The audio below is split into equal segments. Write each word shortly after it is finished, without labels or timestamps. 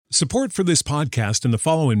Support for this podcast and the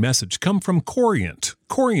following message come from Corient.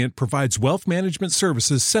 Corient provides wealth management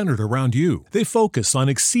services centered around you. They focus on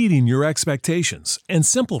exceeding your expectations and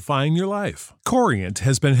simplifying your life. Corient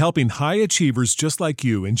has been helping high achievers just like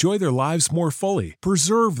you enjoy their lives more fully,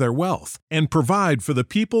 preserve their wealth, and provide for the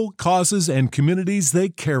people, causes, and communities they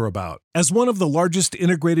care about. As one of the largest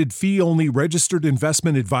integrated fee-only registered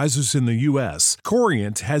investment advisors in the U.S.,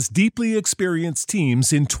 Corient has deeply experienced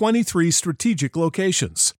teams in 23 strategic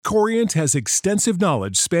locations. Corient has extensive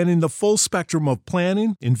knowledge spanning the full spectrum of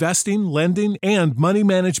planning, investing, lending, and money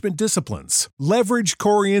management disciplines. Leverage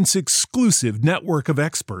Corient's exclusive network of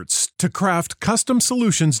experts to craft custom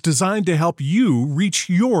solutions designed to help you reach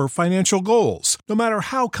your financial goals, no matter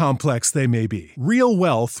how complex they may be. Real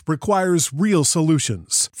wealth requires real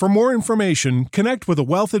solutions. For more information, connect with a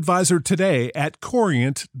wealth advisor today at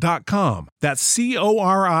Corient.com. That's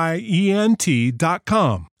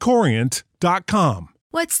Corient.com. Corient.com.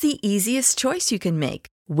 What's the easiest choice you can make?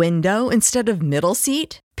 Window instead of middle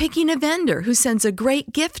seat? Picking a vendor who sends a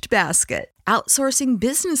great gift basket? Outsourcing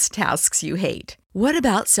business tasks you hate? What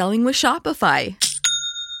about selling with Shopify?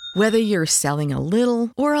 Whether you're selling a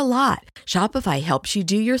little or a lot, Shopify helps you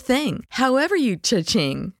do your thing, however you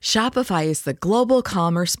cha-ching. Shopify is the global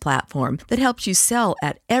commerce platform that helps you sell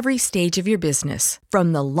at every stage of your business.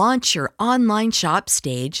 From the launch your online shop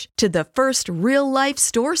stage to the first real-life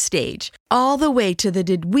store stage, all the way to the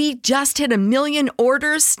did we just hit a million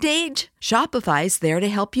orders stage. Shopify's there to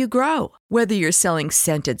help you grow. Whether you're selling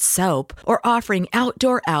scented soap or offering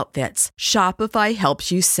outdoor outfits, Shopify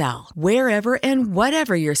helps you sell. Wherever and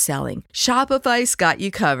whatever you're selling, Shopify's got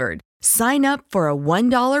you covered. Sign up for a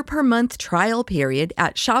 $1 per month trial period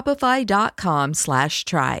at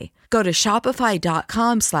shopify.com/try. Go to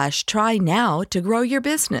shopify.com/try now to grow your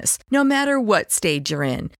business, no matter what stage you're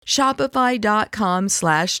in.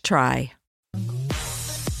 Shopify.com/try.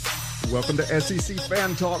 Welcome to SEC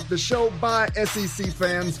Fan Talk, the show by SEC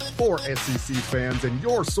fans for SEC fans and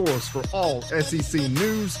your source for all SEC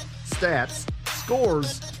news, stats,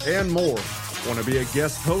 scores, and more. Want to be a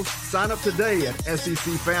guest host? Sign up today at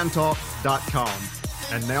secfantalk.com.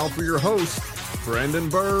 And now for your hosts, Brandon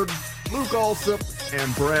Bird, Luke Alsop,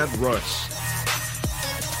 and Brad Rush.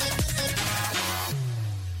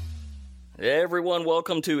 Hey everyone,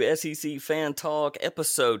 welcome to SEC Fan Talk,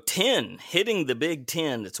 episode 10, hitting the Big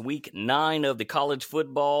Ten. It's week 9 of the college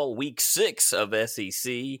football, week 6 of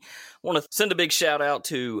SEC. I want to send a big shout out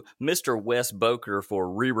to Mr. Wes Boker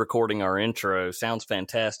for re-recording our intro. Sounds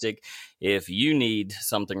fantastic. If you need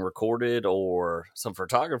something recorded or some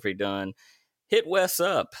photography done, hit Wes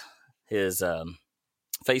up. His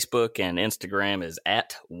Facebook and Instagram is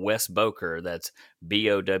at Wes Boker. That's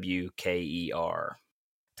Bowker.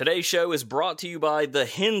 Today's show is brought to you by the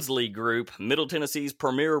Hensley Group, Middle Tennessee's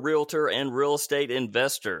premier realtor and real estate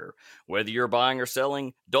investor. Whether you're buying or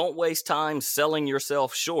selling, don't waste time selling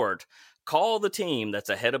yourself short. Call the team that's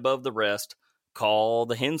ahead above the rest. Call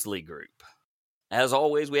the Hensley Group. As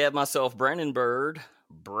always, we have myself, Brandon Bird,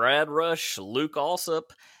 Brad Rush, Luke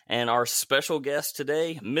Alsop, and our special guest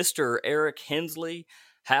today, Mr. Eric Hensley.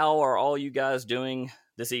 How are all you guys doing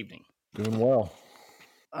this evening? Doing well.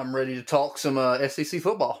 I'm ready to talk some SEC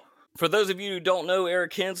football. For those of you who don't know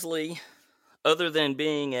Eric Hensley, other than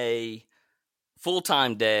being a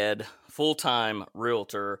full-time dad, full-time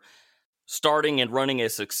realtor, starting and running a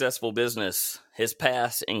successful business, his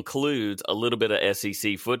past includes a little bit of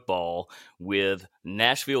SEC football with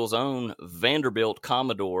Nashville's own Vanderbilt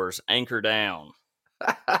Commodores anchor down.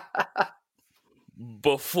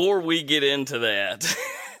 Before we get into that...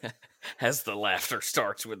 as the laughter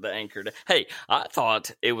starts with the anchor. Hey, I thought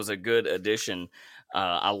it was a good addition.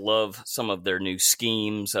 I love some of their new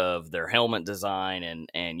schemes of their helmet design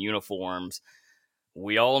and uniforms.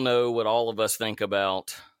 We all know what all of us think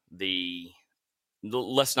about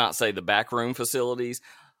let's not say the backroom facilities,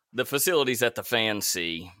 the facilities that the fans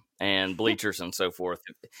see and bleachers and so forth.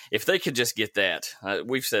 If they could just get that,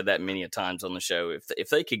 we've said that many a times on the show, if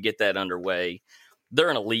they could get that underway, they're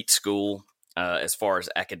an elite school. As far as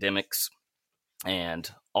academics,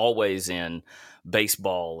 and always in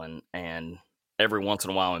baseball and every once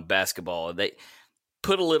in a while in basketball. They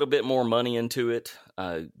put a little bit more money into it,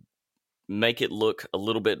 make it look a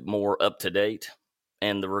little bit more up to date,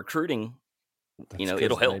 and the recruiting,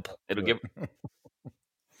 it'll help. It'll give.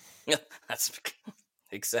 Yeah, that's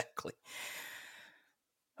exactly.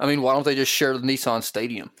 I mean, why don't they just share the Nissan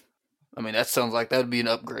Stadium? I mean, that sounds like that would be an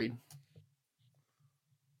upgrade.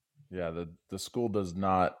 Yeah, the school does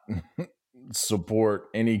not support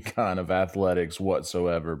any kind of athletics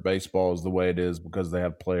whatsoever. Baseball is the way it is because they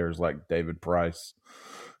have players like David Price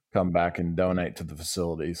come back and donate to the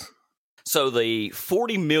facilities. So the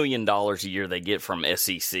 $40 million a year they get from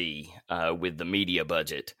SEC with the media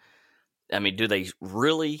budget, I mean, do they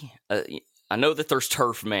really I know that there's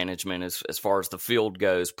turf management as far as the field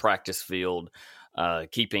goes, practice field,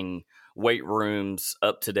 keeping weight rooms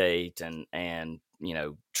up to date and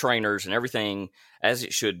trainers and everything as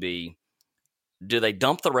it should be. Do they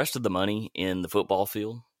dump the rest of the money in the football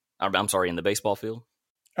field? I'm sorry, in the baseball field?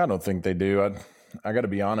 I don't think they do. I got to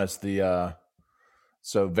be honest.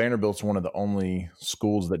 So Vanderbilt's one of the only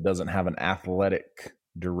schools that doesn't have an athletic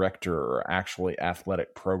director or actually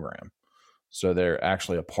athletic program. So they're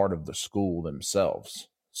actually a part of the school themselves.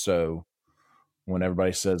 So when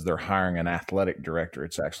everybody says they're hiring an athletic director,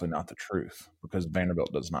 it's actually not the truth because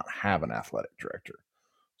Vanderbilt does not have an athletic director.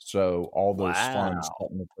 So all those funds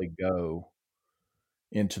technically go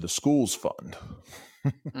into the school's fund.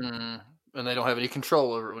 And they don't have any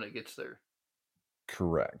control over it when it gets there.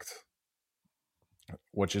 Correct.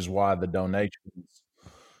 Which is why the donations,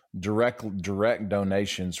 direct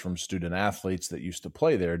donations from student athletes that used to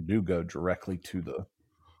play there do go directly to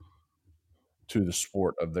the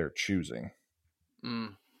sport of their choosing.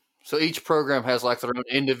 So each program has like their own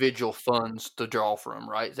individual funds to draw from,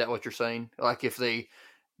 right? Is that what you're saying? Like if the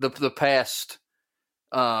past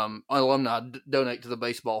alumni donate to the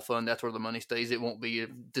baseball fund, that's where the money stays. It won't be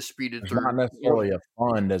disputed. It's not necessarily a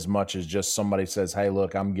fund as much as just somebody says, hey,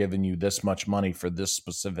 look, I'm giving you this much money for this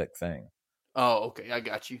specific thing. Oh, okay. I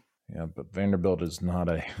got you. Yeah, but Vanderbilt is not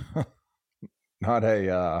a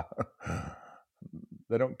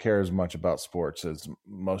they don't care as much about sports as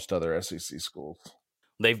most other SEC schools.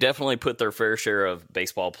 They've definitely put their fair share of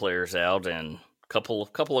baseball players out, and a couple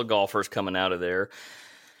of golfers coming out of there.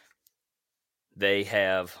 They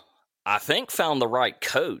have, I think, found the right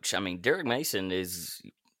coach. I mean, Derek Mason is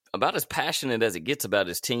about as passionate as it gets about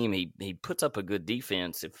his team. He puts up a good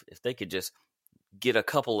defense. If they could just get a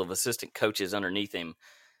couple of assistant coaches underneath him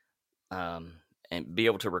and be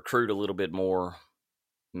able to recruit a little bit more.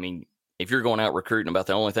 I mean, if you're going out recruiting, about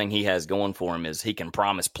the only thing he has going for him is he can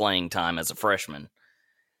promise playing time as a freshman.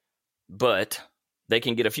 But they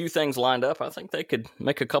can get a few things lined up. I think they could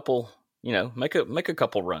make a couple, make a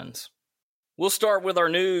couple runs. We'll start with our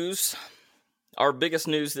news. Our biggest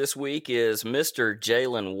news this week is Mr.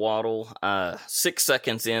 Jalen Waddle, 6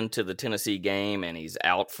 seconds into the Tennessee game, and he's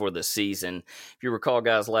out for the season. If you recall,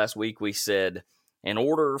 guys, last week we said in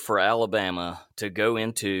order for Alabama to go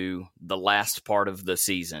into the last part of the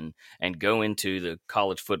season and go into the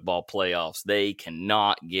college football playoffs, they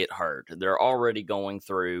cannot get hurt. They're already going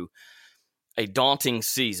through a daunting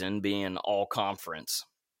season being all conference,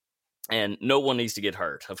 and no one needs to get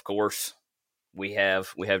hurt. Of course, we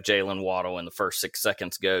have Jalen Waddle in the first 6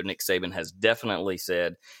 seconds go. Nick Saban has definitely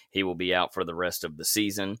said he will be out for the rest of the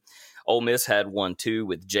season. Ole Miss had one too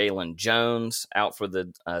with Jalen Jones out for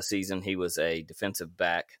the season. He was a defensive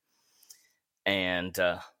back, and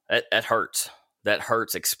that hurts. That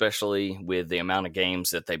hurts, especially with the amount of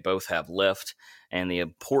games that they both have left and the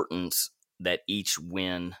importance that each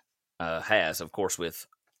win has. Of course, with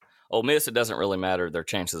Ole Miss, it doesn't really matter. Their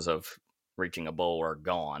chances of reaching a bowl are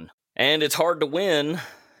gone. And it's hard to win,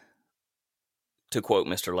 to quote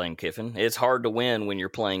Mr. Lane Kiffin, it's hard to win when you're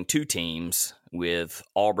playing two teams with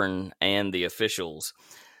Auburn and the officials.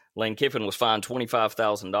 Lane Kiffin was fined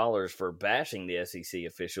 $25,000 for bashing the SEC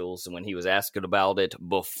officials, and when he was asked about it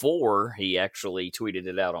before he actually tweeted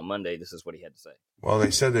it out on Monday, this is what he had to say. Well, they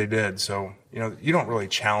said they did, so you don't really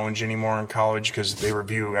challenge anymore in college because they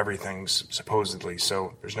review everything supposedly,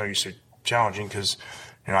 so there's no use of challenging because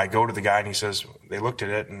I go to the guy and he says they looked at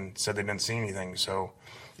it and said they didn't see anything. So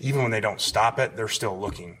even when they don't stop it, they're still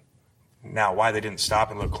looking. Now, why they didn't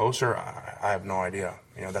stop and look closer, I have no idea.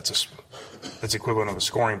 That's equivalent of a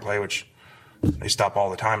scoring play, which they stop all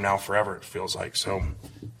the time now, forever it feels like. So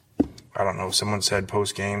I don't know. Someone said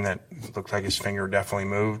post game that looked like his finger definitely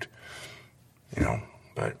moved.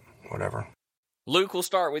 But whatever. Luke, we'll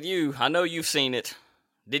start with you. I know you've seen it.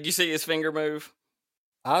 Did you see his finger move?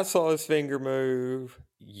 I saw his finger move.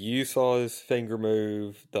 You saw his finger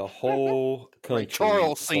move. The whole country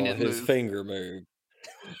Charles saw seen it his move. finger move.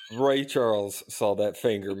 Ray Charles saw that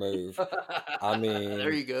finger move. I mean,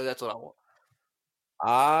 there you go. That's what I want.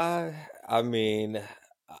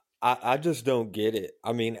 I just don't get it.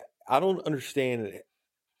 I mean, I don't understand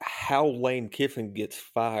how Lane Kiffin gets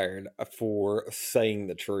fired for saying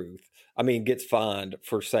the truth. I mean, gets fined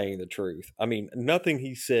for saying the truth. I mean, nothing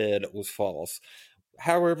he said was false.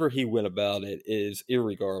 However he went about it is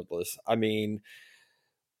irregardless. I mean,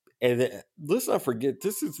 and let's not forget,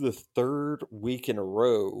 this is the third week in a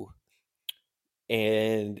row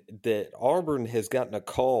and that Auburn has gotten a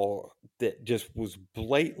call that just was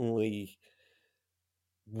blatantly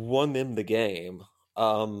won them the game.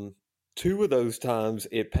 Two of those times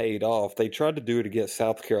it paid off. They tried to do it against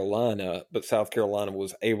South Carolina, but South Carolina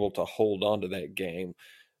was able to hold on to that game.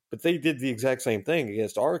 But they did the exact same thing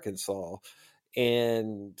against Arkansas.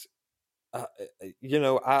 And,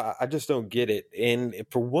 I just don't get it. And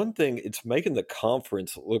for one thing, it's making the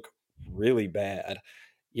conference look really bad.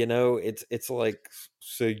 It's like,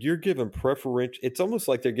 so you're giving preferential, it's almost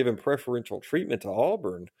like they're giving preferential treatment to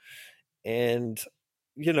Auburn. And,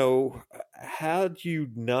 how do you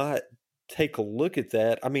not take a look at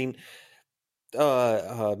that? I mean,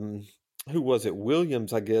 who was it?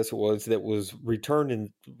 Williams, I guess it was, that was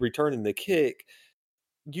returning the kick.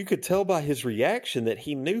 You could tell by his reaction that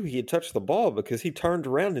he knew he had touched the ball because he turned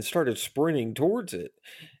around and started sprinting towards it.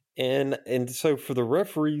 And so for the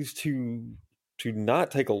referees to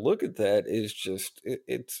not take a look at that is just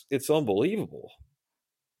it's unbelievable.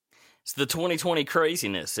 It's the 2020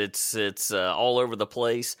 craziness. It's all over the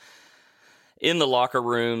place. In the locker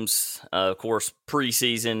rooms, of course,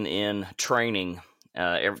 preseason, in training.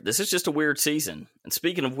 This is just a weird season. And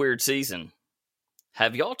speaking of weird season,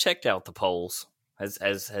 have y'all checked out the polls?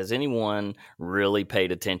 Has anyone really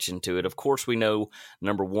paid attention to it? Of course, we know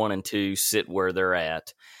number 1 and 2 sit where they're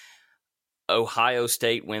at. Ohio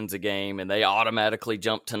State wins a game, and they automatically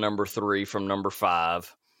jump to number 3 from number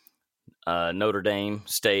 5. Notre Dame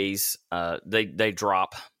stays. They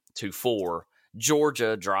drop to 4.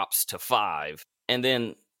 Georgia drops to 5. And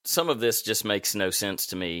then some of this just makes no sense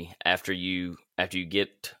to me after you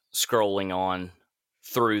get scrolling on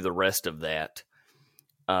through the rest of that.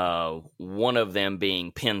 One of them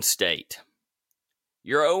being Penn State.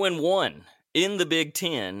 You're 0-1 in the Big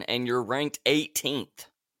Ten, and you're ranked 18th.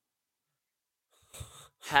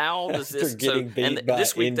 How does this?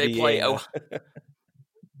 This week Indiana. They play.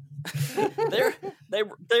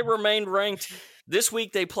 They remain ranked. This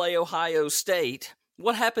week they play Ohio State.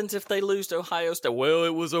 What happens if they lose to Ohio State? Well,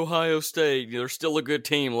 it was Ohio State. They're still a good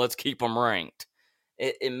team. Let's keep them ranked.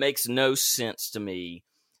 It makes no sense to me.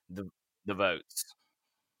 The votes.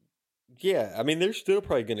 Yeah, I mean, they're still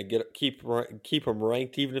probably going to keep them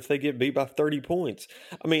ranked even if they get beat by 30 points.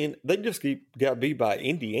 I mean, they just got beat by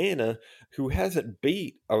Indiana, who hasn't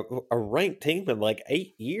beat a ranked team in like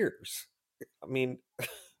 8 years. I mean,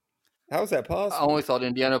 how is that possible? I only thought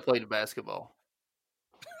Indiana played basketball.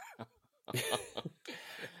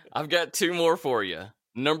 I've got 2 more for you.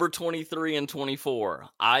 Number 23 and 24,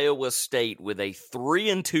 Iowa State with a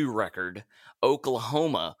 3-2 record.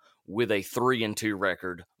 Oklahoma with a 3-2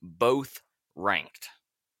 record, both ranked.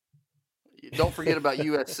 Don't forget about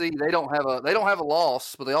USC. They don't have a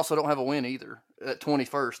loss, but they also don't have a win either. At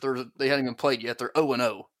 21st, they hadn't even played yet. They're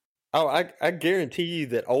 0-0. Oh, I guarantee you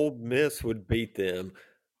that Ole Miss would beat them,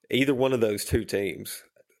 either one of those 2 teams.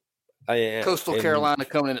 Coastal Carolina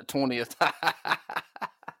coming in at 20th.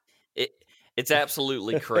 It's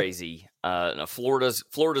absolutely crazy.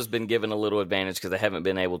 Florida's been given a little advantage because they haven't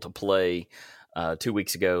been able to play 2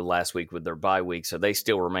 weeks ago, last week with their bye week, so they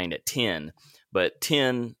still remain at 10. But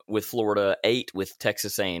 10 with Florida, 8 with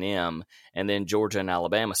Texas A&M, and then Georgia and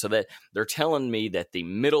Alabama. So that they're telling me that the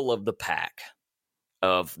middle of the pack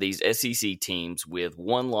of these SEC teams with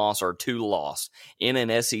 1 loss or 2 loss in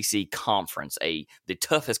an SEC conference, the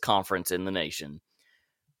toughest conference in the nation,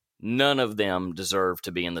 none of them deserve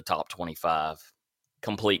to be in the top 25.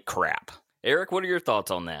 Complete crap. Eric, what are your thoughts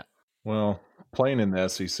on that? Well, playing in the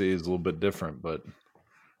SEC is a little bit different, but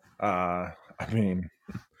I mean,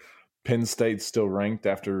 Penn State's still ranked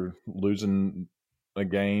after losing a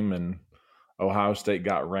game, and Ohio State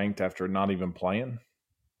got ranked after not even playing.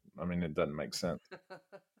 I mean, it doesn't make sense.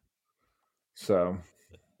 So,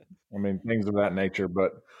 I mean, things of that nature.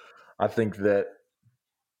 But I think that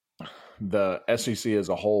the SEC as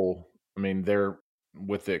a whole, I mean, they're,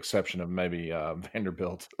 with the exception of maybe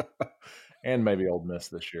Vanderbilt and maybe Ole Miss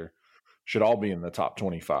this year, should all be in the top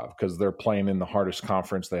 25 because they're playing in the hardest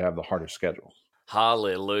conference. They have the hardest schedule.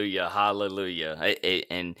 Hallelujah, hallelujah.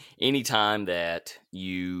 And anytime that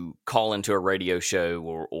you call into a radio show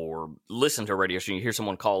or listen to a radio show, you hear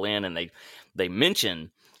someone call in and they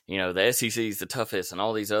mention, the SEC is the toughest and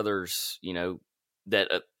all these others,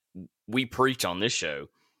 that we preach on this show,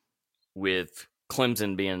 with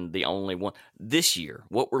Clemson being the only one. This year,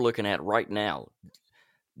 what we're looking at right now,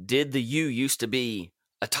 did the U used to be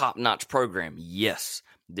a top-notch program? Yes.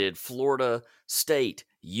 Did Florida State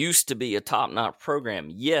used to be a top-notch program?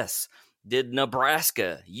 Yes. Did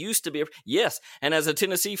Nebraska used to be? Yes. And as a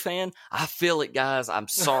Tennessee fan, I feel it, guys. I'm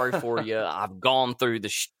sorry for you. I've gone through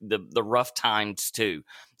the rough times too.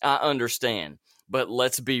 I understand. But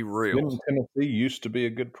let's be real. Didn't Tennessee used to be a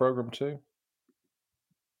good program too?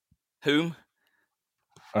 Whom?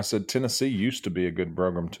 I said Tennessee used to be a good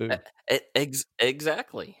program too.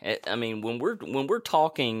 Exactly. I mean, when we're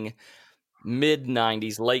talking mid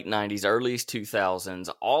 90s, late 90s, early 2000s,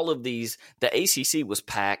 all of these, the ACC was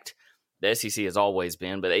packed. The SEC has always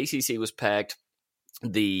been, but the ACC was packed.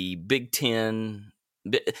 The Big Ten,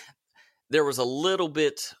 there was a little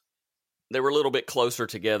bit, they were a little bit closer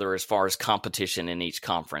together as far as competition in each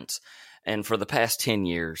conference. And for the past 10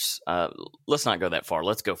 years, let's not go that far.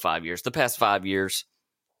 Let's go 5 years. The past 5 years,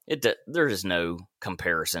 there is no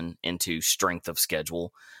comparison into strength of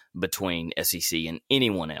schedule between SEC and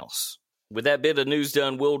anyone else. With that bit of news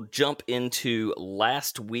done, we'll jump into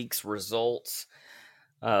last week's results.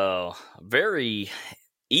 Very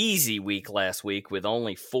easy week last week with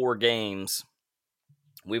only 4 games.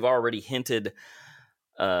 We've already hinted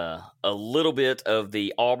a little bit of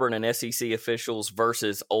the Auburn and SEC officials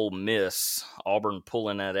versus Ole Miss. Auburn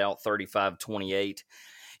pulling that out 35-28.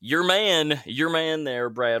 Your man there,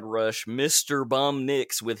 Brad Rush, Mr. Bum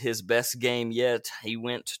Nix with his best game yet. He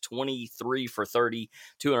went 23 for 30,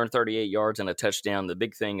 238 yards and a touchdown. The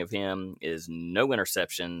big thing of him is no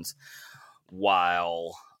interceptions,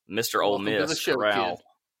 while Mr. Ole Miss, Corral,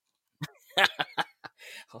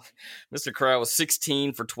 Mr. Corral was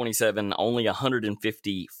 16 for 27, only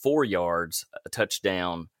 154 yards, a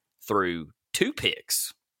touchdown through 2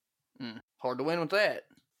 picks. Hard to win with that.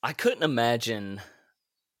 I couldn't imagine.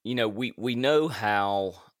 You know, we know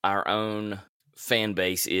how our own fan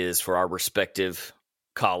base is for our respective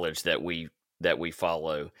college that we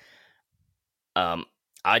follow.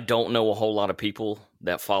 I don't know a whole lot of people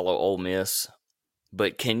that follow Ole Miss,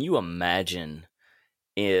 but can you imagine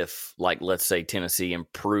if, like, let's say Tennessee in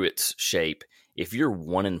Pruitt's shape, if you're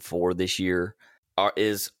 1-4 this year,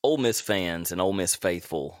 is Ole Miss fans and Ole Miss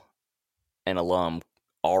faithful and alum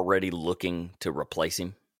already looking to replace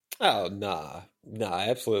him? Oh, nah,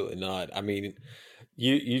 absolutely not. I mean,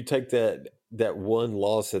 you take that one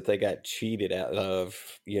loss that they got cheated out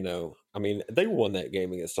of, you know, I mean, they won that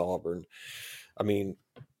game against Auburn. I mean,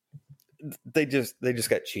 they just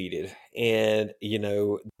got cheated. And, you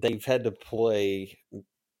know, they had to play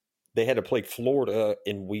Florida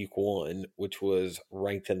in week 1, which was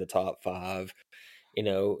ranked in the top 5. You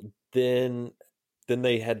know, then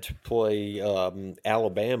they had to play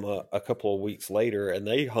Alabama a couple of weeks later, and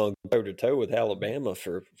they hung toe-to-toe with Alabama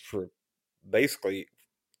for basically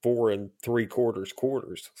 4 3/4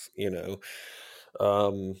 quarters, you know.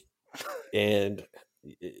 And,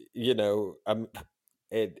 you know,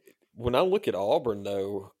 when I look at Auburn,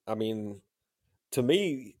 though, I mean, to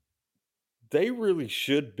me, they really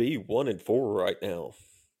should be 1-4 right now.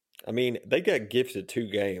 I mean, they got gifted 2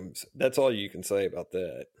 games. That's all you can say about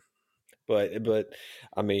that. But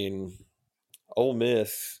I mean, Ole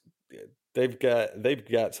Miss, they've got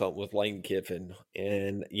something with Lane Kiffin,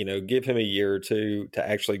 and, you know, give him a year or two to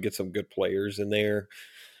actually get some good players in there.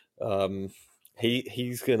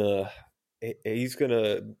 He's gonna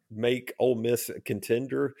make Ole Miss a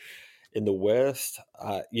contender in the West.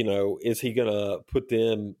 You know, is he gonna put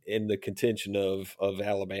them in the contention of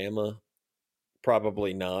Alabama?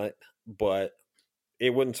 Probably not, but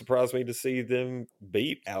it wouldn't surprise me to see them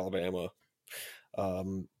beat Alabama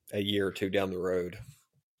a year or two down the road.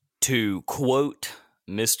 To quote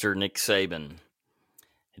Mr. Nick Saban,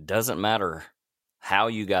 it doesn't matter how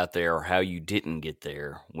you got there or how you didn't get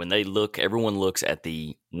there. When everyone looks at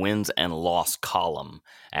the wins and loss column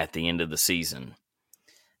at the end of the season.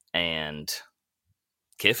 And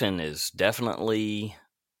Kiffin is definitely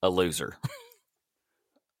a loser.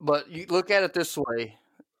 But you look at it this way.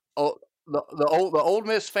 The Ole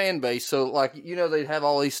Miss fan base, so, like, you know, they have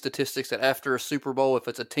all these statistics that after a Super Bowl, if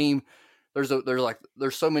it's a team, there's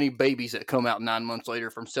so many babies that come out 9 months later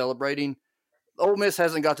from celebrating. Ole Miss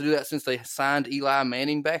hasn't got to do that since they signed Eli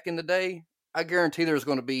Manning back in the day. I guarantee there's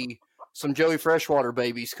going to be some Joey Freshwater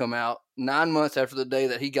babies come out 9 months after the day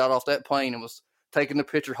that he got off that plane and was taking the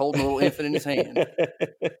picture holding a little infant in his hand.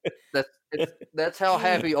 That's how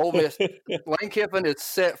happy Ole Miss. Lane Kiffin is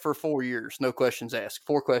set for 4 years, no questions asked.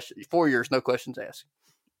 4 years, no questions asked.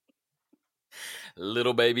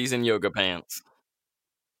 Little babies in yoga pants.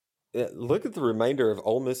 Yeah, look at the remainder of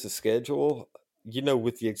Ole Miss's schedule. You know,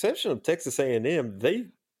 with the exception of Texas A&M,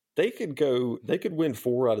 they could win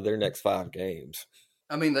 4 out of their next 5 games.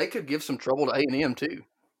 I mean, they could give some trouble to A&M too.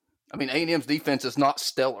 I mean, A&M's defense is not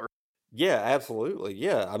stellar. Yeah, absolutely.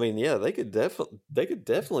 Yeah, I mean, yeah, they could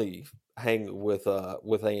definitely hang with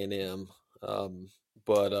A&M.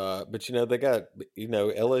 But you know, they got, you know,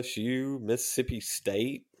 LSU, Mississippi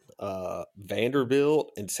State,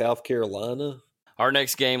 Vanderbilt, and South Carolina. Our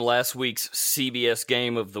next game, last week's CBS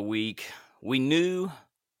game of the week. We knew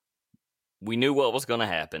what was going to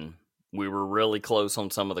happen. We were really close on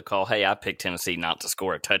some of the call. Hey, I picked Tennessee not to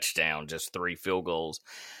score a touchdown, just 3 field goals.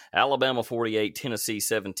 Alabama 48, Tennessee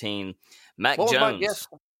 17. Mac What was my Jones. guess?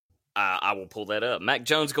 I will pull that up. Mac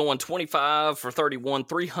Jones going 25 for 31,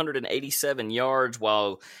 387 yards,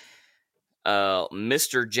 while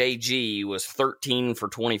Mr. JG was 13 for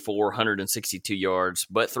 24, 162 yards,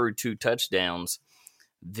 but threw 2 touchdowns.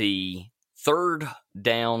 The third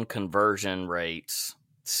down conversion rates,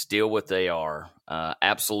 still what they are.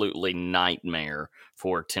 Absolutely nightmare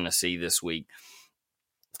for Tennessee this week.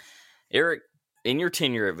 Eric, in your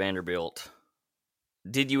tenure at Vanderbilt,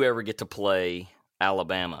 did you ever get to play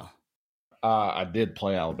Alabama? I did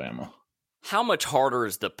play Alabama. How much harder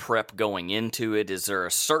is the prep going into it? Is there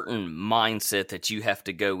a certain mindset that you have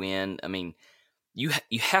to go in? I mean, you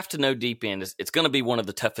have to know deep in it's going to be one of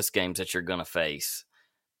the toughest games that you're going to face.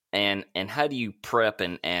 And how do you prep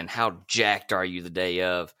and how jacked are you the day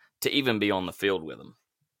of to even be on the field with them?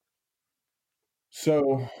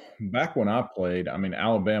 So back when I played, I mean,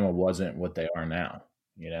 Alabama wasn't what they are now,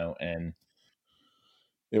 and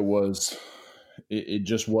it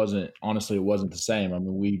just wasn't, honestly, it wasn't the same. I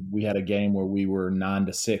mean, we had a game where we were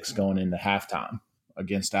 9-6 going into halftime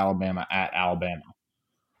against Alabama at Alabama.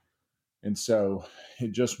 And so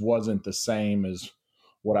it just wasn't the same as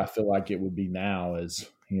what I feel like it would be now, as,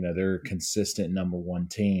 they're a consistent number one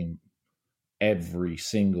team every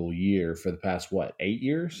single year for the past, 8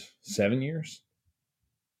 years, 7 years?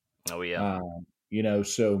 Oh, yeah.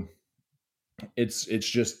 So it's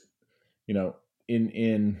just,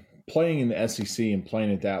 in playing in the SEC and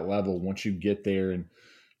playing at that level, once you get there and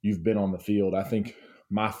you've been on the field, I think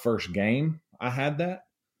my first game, I had that.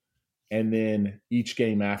 And then each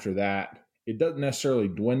game after that, it doesn't necessarily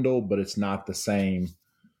dwindle, but it's not the same,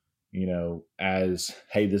 as,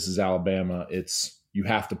 hey, this is Alabama. It's, you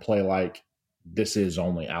have to play like this is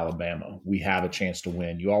only Alabama. We have a chance to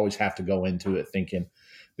win. You always have to go into it thinking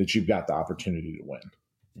that you've got the opportunity to win.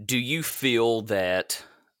 Do you feel that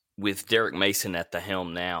with Derek Mason at the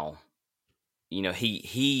helm now,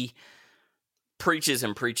 he preaches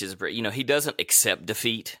and preaches, but, he doesn't accept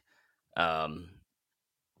defeat.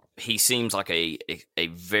 He seems like a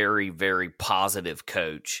very, very positive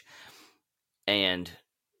coach. And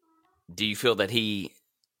do you feel that he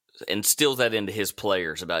instills that into his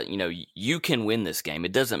players about, you can win this game.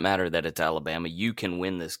 It doesn't matter that it's Alabama. You can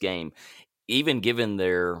win this game, even given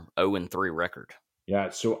their 0-3 record. Yeah,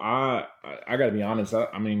 so I got to be honest.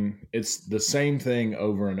 I mean, it's the same thing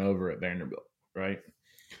over and over at Vanderbilt, right?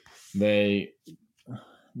 They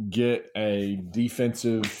get a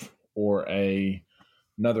defensive or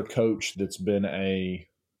another coach that's been a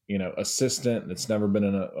assistant that's never been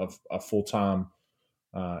in a full-time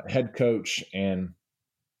head coach, and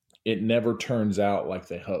it never turns out like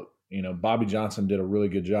they hope. Bobby Johnson did a really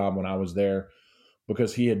good job when I was there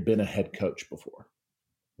because he had been a head coach before,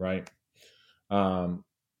 right? And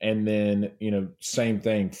then, same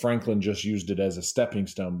thing, Franklin just used it as a stepping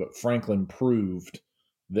stone, but Franklin proved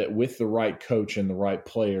that with the right coach and the right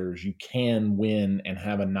players, you can win and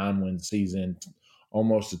have a 9-win season,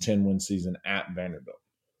 almost a 10-win season at Vanderbilt,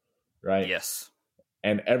 right? Yes.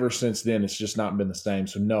 And ever since then, it's just not been the same.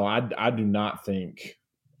 So, no, I do not think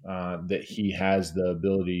that he has the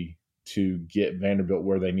ability to get Vanderbilt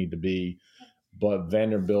where they need to be, but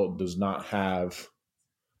Vanderbilt does not have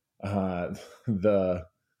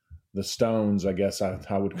the stones, I guess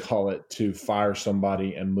I would call it, to fire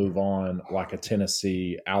somebody and move on like a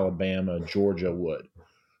Tennessee, Alabama, Georgia would.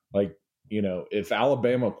 Like, if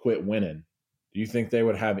Alabama quit winning, do you think they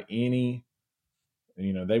would have any,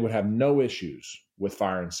 they would have no issues with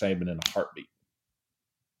firing Saban in a heartbeat?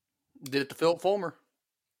 Did it to Philip Fulmer.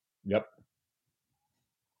 Yep.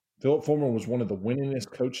 Philip Fulmer was one of the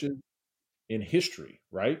winningest coaches in history,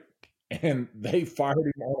 right? And they fired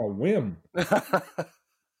him on a whim.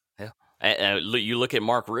 Yeah. You look at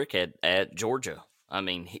Mark Richt at Georgia. I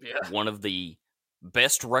mean, one of the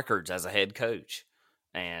best records as a head coach,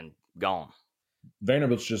 and gone.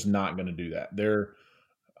 Vanderbilt's just not going to do that. They're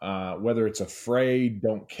whether it's afraid,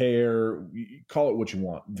 don't care, call it what you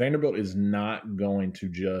want. Vanderbilt is not going to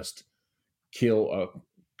just kill a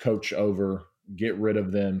coach over, get rid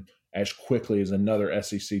of them as quickly as another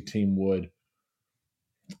SEC team would.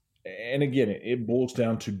 And again, it boils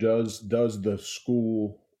down to does the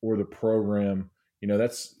school or the program,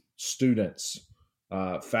 that's students,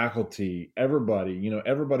 faculty, everybody,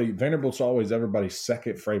 Vanderbilt's always everybody's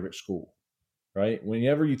second favorite school, right?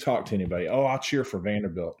 Whenever you talk to anybody, I'll cheer for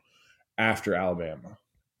Vanderbilt after Alabama,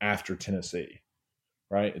 after Tennessee,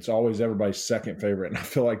 right? It's always everybody's second favorite. And I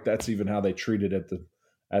feel like that's even how they treat it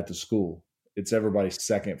at the school. It's everybody's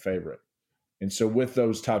second favorite. And so with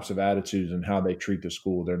those types of attitudes and how they treat the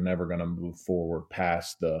school, they're never going to move forward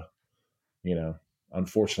past the,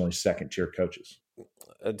 unfortunately, second-tier coaches.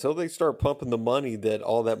 Until they start pumping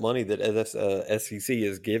all that money that SEC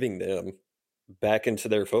is giving them back into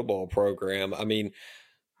their football program. I mean,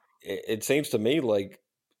 it seems to me like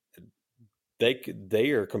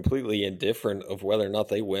they are completely indifferent of whether or not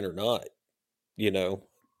they win or not,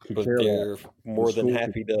 but they're more than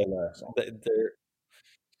happy to.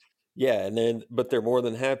 But they're more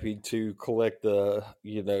than happy to collect the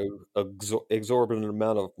exorbitant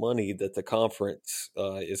amount of money that the conference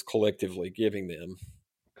is collectively giving them.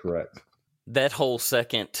 Correct. That whole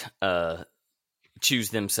second, choose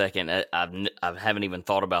them second. I haven't even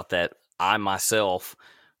thought about that. I myself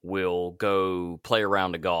will go play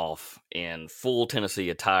around the golf in full Tennessee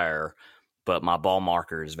attire, but my ball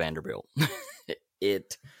marker is Vanderbilt.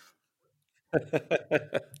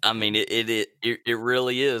 I mean, it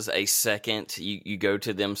really is a second. You go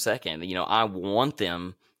to them second. I want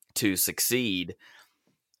them to succeed.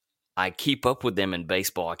 I keep up with them in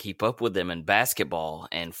baseball. I keep up with them in basketball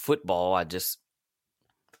and football. I just,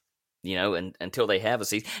 until they have a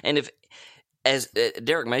season. And as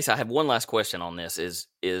Derek Mason, I have one last question on this is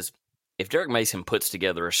if Derek Mason puts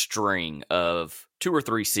together a string of 2 or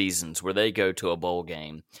 3 seasons where they go to a bowl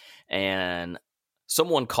game and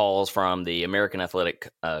someone calls from the American Athletic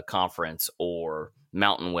Conference or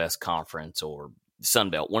Mountain West Conference or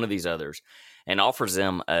Sun Belt, one of these others, and offers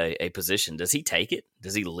them a position, does he take it?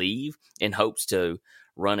 Does he leave in hopes to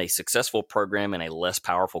run a successful program in a less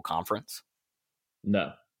powerful conference?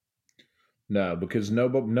 No, because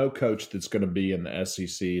no coach that's going to be in the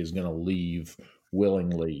SEC is going to leave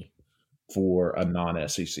willingly for a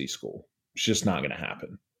non-SEC school. It's just not going to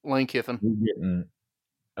happen. Lane Kiffin.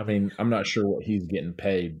 I'm not sure what he's getting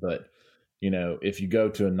paid, but, if you go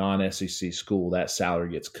to a non-SEC school, that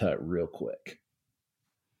salary gets cut real quick.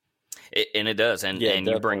 And it does. And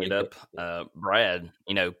you bring it up, Brad,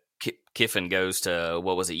 Kiffin goes to,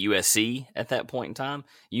 what was it, USC at that point in time?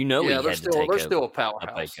 They're still a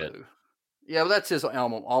powerhouse. Yeah, but that's his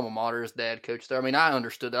alma mater. His dad coached there. I mean, I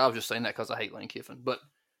understood that. I was just saying that because I hate Lane Kiffin. But,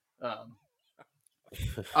 I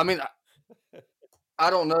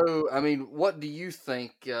don't know. I mean, what do you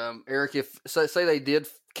think, Eric? If say they did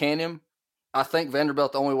can him, I think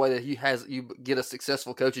Vanderbilt, the only way that you get a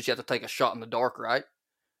successful coach is you have to take a shot in the dark, right?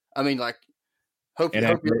 I mean, like, hope you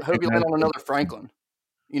land on another Franklin.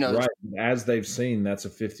 Right. As they've seen, that's a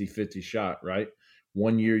 50-50 shot, right?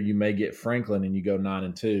 One year you may get Franklin and you go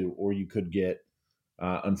 9-2, or you could get,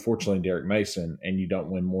 unfortunately, Derek Mason and you don't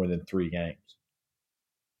win more than 3 games.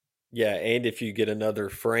 Yeah, and if you get another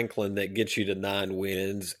Franklin that gets you to 9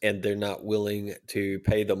 wins and they're not willing to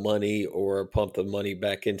pay the money or pump the money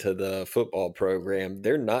back into the football program,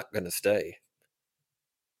 they're not going to stay.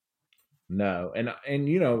 No, and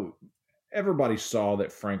everybody saw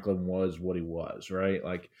that Franklin was what he was, right?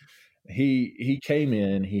 Like he came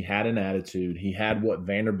in, he had an attitude, he had what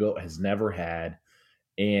Vanderbilt has never had,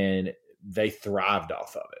 and they thrived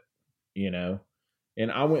off of it,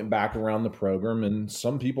 And I went back around the program, and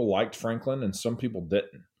some people liked Franklin and some people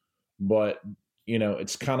didn't. But,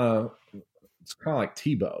 it's kind of like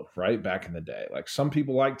Tebow, right? Back in the day. Like some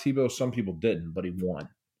people liked Tebow, some people didn't, but he won.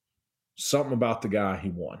 Something about the guy, he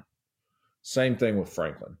won. Same thing with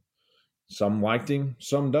Franklin. Some liked him,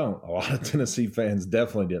 some don't. A lot of Tennessee fans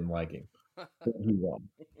definitely didn't like him. But he won,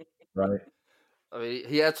 right? I mean,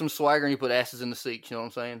 he had some swagger and he put asses in the seats, you know what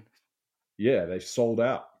I'm saying? Yeah, they sold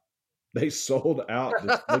out. They sold out.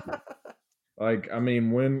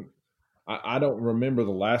 When I don't remember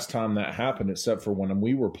the last time that happened, except for when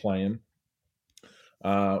we were playing.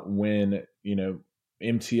 When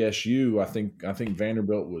MTSU, I think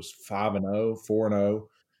Vanderbilt was 5-0, 4-0,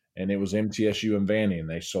 and it was MTSU and Vandy,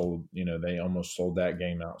 and they almost sold that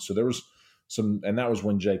game out. So there was some, and that was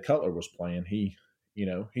when Jay Cutler was playing. He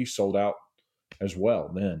sold out as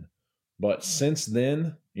well then. But since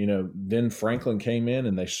then, then Franklin came in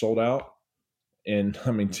and they sold out. And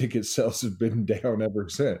ticket sales have been down ever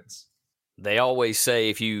since. They always say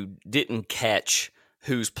if you didn't catch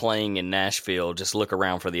who's playing in Nashville, just look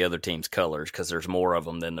around for the other team's colors because there's more of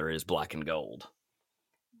them than there is black and gold.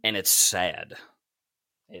 And it's sad.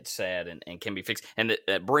 It's sad and can be fixed. And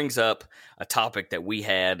it brings up a topic that we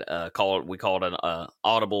had called an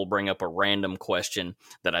audible, bring up a random question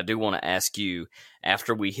that I do want to ask you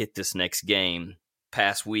after we hit this next game.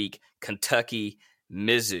 Past week, Kentucky,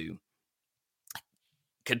 Mizzou.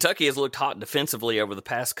 Kentucky has looked hot defensively over the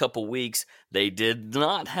past couple weeks. They did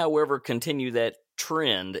not, however, continue that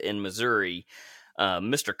trend in Missouri.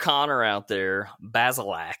 Mr. Connor out there,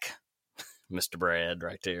 Basilak, Mr. Brad,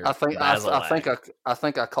 right there. I think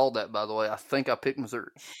I called that, by the way. I think I picked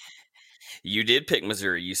Missouri. You did pick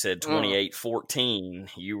Missouri. You said 28-14.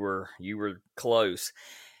 You were close.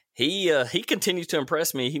 He continues to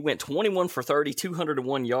impress me. He went 21 for 30,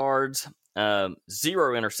 201 yards, 0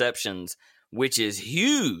 interceptions, which is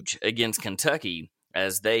huge against Kentucky,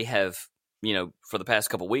 as they have, for the past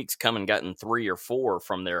couple weeks, come and gotten 3 or 4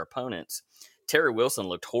 from their opponents. Terry Wilson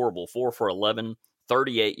looked horrible, 4 for 11,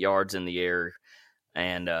 38 yards in the air.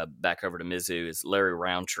 And back over to Mizzou is Larry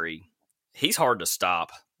Roundtree. He's hard to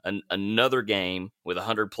stop. Another game with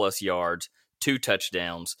 100-plus yards, 2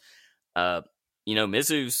 touchdowns.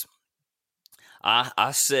 Mizzou's,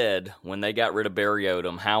 I said when they got rid of Barry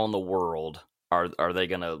Odom, how in the world are they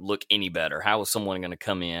going to look any better? How is someone going to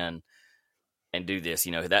come in and do this?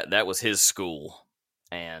 That was his school.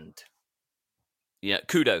 And,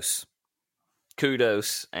 kudos.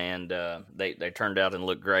 And they turned out and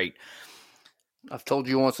looked great. I've told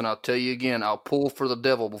you once and I'll tell you again, I'll pull for the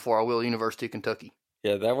devil before I will University of Kentucky.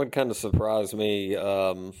 Yeah, that one kind of surprised me.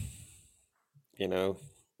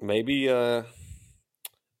 Maybe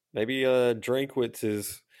Drinkwitz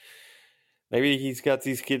is, maybe he's got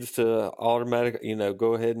these kids to automatically,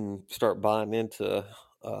 go ahead and start buying into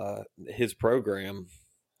his program.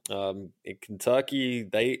 In Kentucky,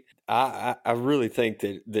 I really think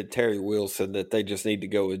that Terry Wilson, that they just need to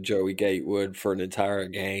go with Joey Gatewood for an entire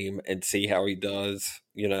game and see how he does,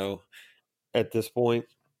 at this point.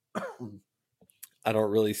 I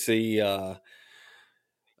don't really see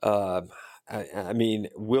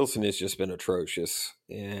Wilson has just been atrocious,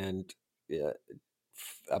 and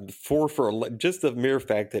 4 for just the mere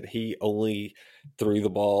fact that he only threw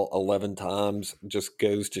the ball 11 times just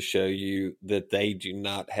goes to show you that they do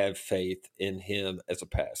not have faith in him as a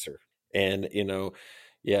passer. And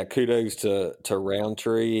kudos to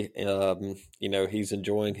Roundtree. He's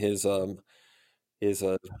enjoying his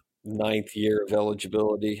 9th year of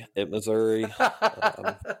eligibility at Missouri.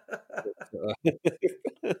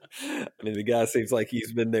 The guy seems like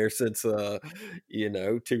he's been there since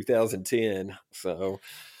 2010. So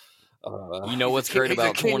what's great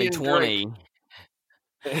about 2020?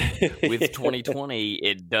 With 2020,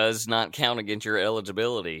 it does not count against your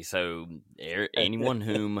eligibility. So anyone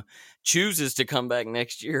whom chooses to come back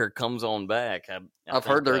next year comes on back. I've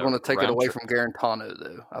heard they're going to take it away from Garantano,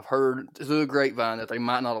 though. I've heard through the grapevine that they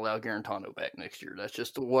might not allow Garantano back next year. That's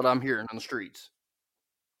just what I'm hearing on the streets.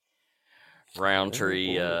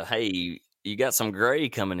 Roundtree, hey, you got some gray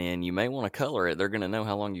coming in. You may want to color it. They're going to know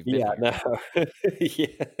how long you've been here.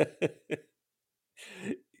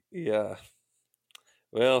 Yeah.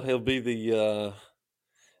 Well, he'll be the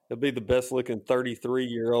best looking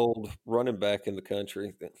 33-year-old running back in the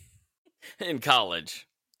country. In college.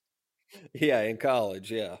 Yeah, in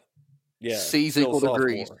college, yeah. C's equal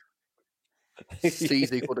degrees.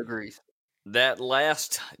 C's equal degrees. That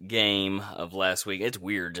last game of last week, it's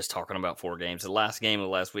weird just talking about 4 games. The last game of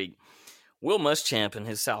last week, Will Muschamp and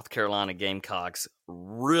his South Carolina Gamecocks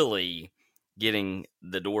really getting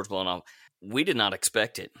the doors blown off. We did not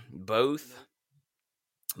expect it. Both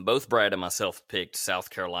Brad and myself picked South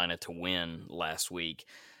Carolina to win last week.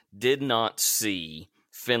 Did not see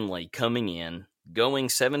Finley coming in, going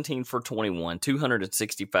 17 for 21,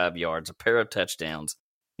 265 yards, a pair of touchdowns.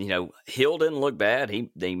 Hill didn't look bad.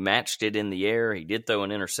 They matched it in the air. He did throw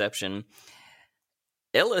an interception.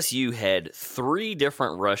 LSU had 3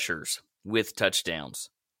 different rushers with touchdowns.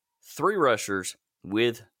 3 rushers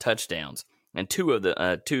with touchdowns. And 2 of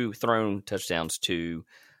the 2 thrown touchdowns to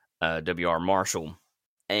W.R. Marshall.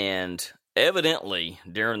 And evidently,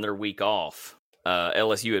 during their week off,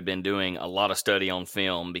 LSU had been doing a lot of study on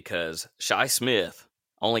film, because Shi Smith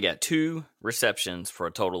only got 2 receptions for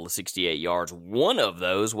a total of 68 yards. One of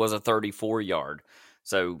those was a 34-yard.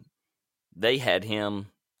 So they had him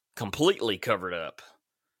completely covered up.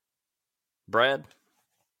 Brad,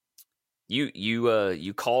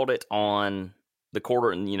 you called it on the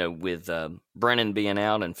quarter, with Brennan being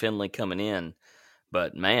out and Finley coming in.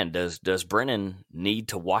 But man, does Brennan need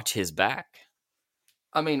to watch his back?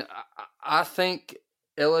 I think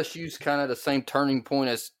LSU's kind of the same turning point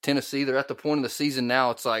as Tennessee. They're at the point of the season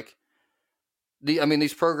now. It's like,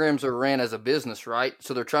 these programs are ran as a business, right?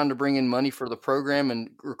 So they're trying to bring in money for the program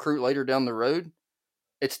and recruit later down the road.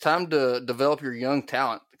 It's time to develop your young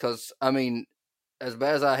talent, because, as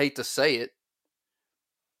bad as I hate to say it,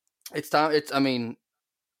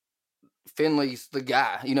 Finley's the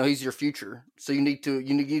guy. He's your future. So you need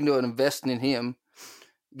to invest in him,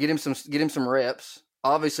 get him some reps.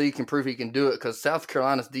 Obviously, he can prove he can do it, because South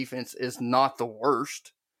Carolina's defense is not the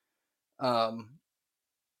worst.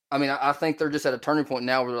 I mean, I think they're just at a turning point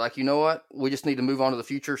now where they're like, you know what? We just need to move on to the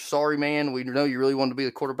future. Sorry, man. We know you really wanted to be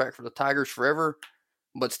the quarterback for the Tigers forever,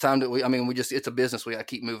 but it's time to, it's a business. We got to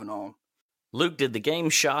keep moving on. Luke, did the game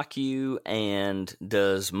shock you? And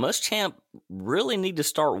does Muschamp really need to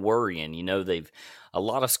start worrying? You know, a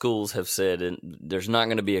lot of schools have said there's not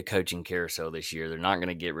going to be a coaching carousel this year. They're not going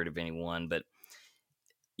to get rid of anyone, but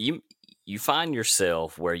you find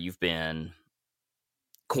yourself where you've been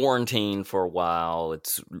quarantined for a while.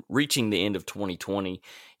 It's reaching the end of 2020.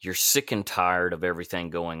 You're sick and tired of everything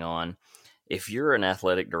going on. If you're an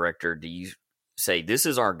athletic director, do you say this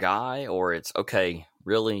is our guy, or it's okay?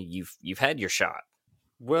 Really, you've had your shot?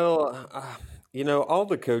 Well, all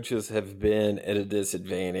the coaches have been at a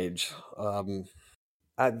disadvantage.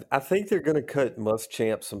 I think they're going to cut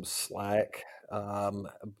Muschamp some slack,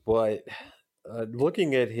 but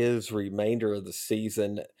looking at his remainder of the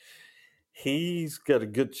season, he's got a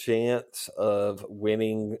good chance of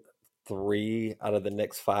winning 3 out of the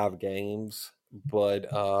next 5 games. But,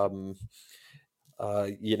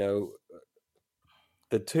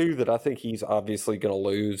 the 2 that I think he's obviously going to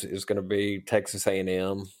lose is going to be Texas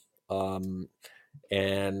A&M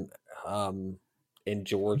and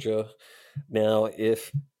Georgia. Now,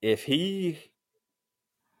 if he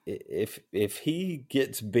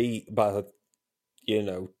gets beat by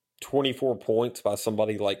 24 points by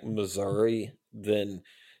somebody like Missouri, then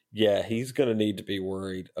yeah, he's going to need to be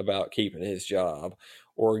worried about keeping his job.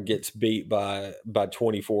 Or gets beat by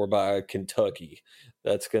 24 by Kentucky,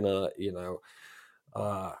 that's gonna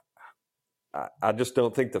I just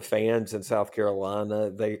don't think the fans in South Carolina,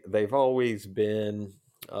 they've always been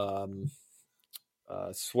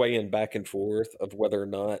swaying back and forth of whether or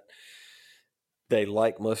not they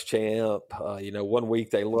like Muschamp. 1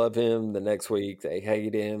 week they love him, the next week they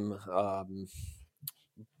hate him.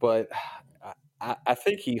 But I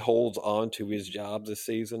think he holds on to his job this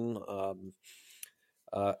season.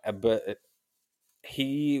 But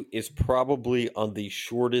he is probably on the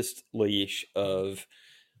shortest leash of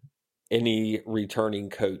any returning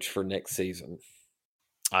coach for next season.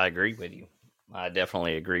 I agree with you. I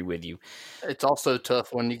definitely agree with you. It's also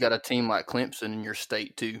tough when you got a team like Clemson in your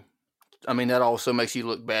state too. I mean, that also makes you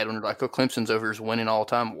look bad when you're like, oh, Clemson's over here winning all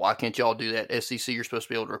the time. Why can't y'all do that? SEC, you're supposed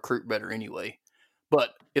to be able to recruit better anyway. But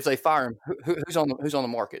if they fire him, who's on the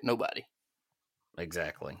market? Nobody.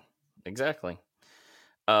 Exactly.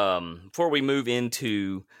 Before we move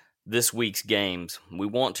into this week's games, we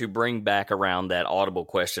want to bring back around that audible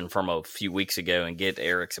question from a few weeks ago and get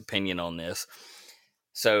Eric's opinion on this.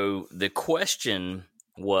 So the question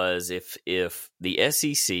was if the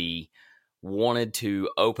SEC wanted to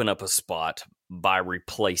open up a spot by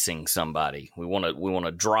replacing somebody. We want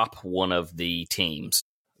to drop one of the teams.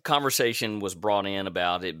 Conversation was brought in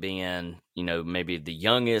about it being, maybe the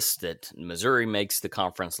youngest, that Missouri makes the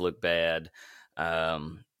conference look bad.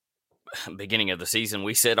 Beginning of the season,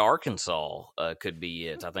 we said Arkansas could be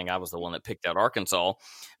it. I think I was the one that picked out Arkansas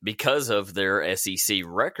because of their SEC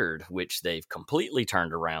record, which they've completely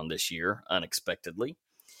turned around this year, unexpectedly.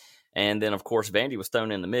 And then, of course, Vandy was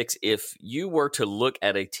thrown in the mix. If you were to look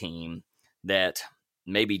at a team that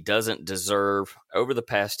maybe doesn't deserve, over the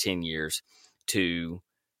past 10 years, to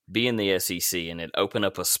be in the SEC and it open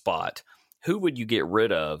up a spot, who would you get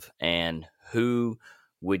rid of and who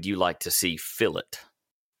would you like to see fill it?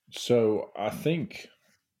 So I think,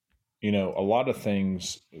 a lot of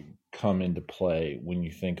things come into play when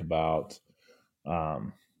you think about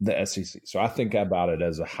the SEC. So I think about it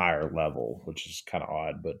as a higher level, which is kind of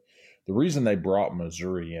odd. But the reason they brought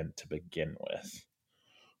Missouri in to begin with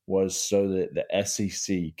was so that the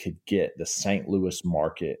SEC could get the St. Louis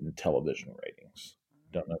market and television ratings.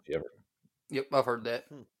 Don't know if you ever. Yep, I've heard that.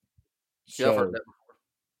 So, I've heard that before.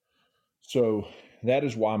 So that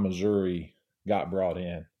is why Missouri got brought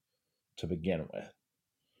in to begin with.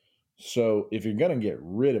 So if you're going to get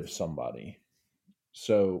rid of somebody,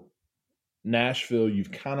 so Nashville,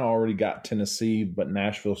 you've kind of already got Tennessee, but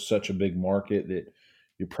Nashville's such a big market that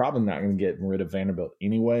you're probably not going to get rid of Vanderbilt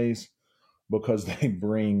anyways, because they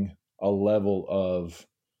bring a level of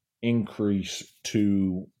increase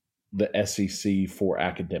to the SEC for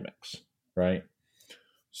academics, right?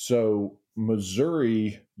 So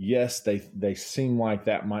Missouri, yes, they seem like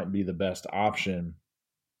that might be the best option,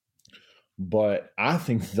 but I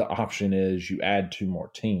think the option is you add 2 more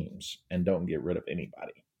teams and don't get rid of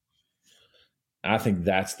anybody. I think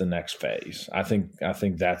that's the next phase. I think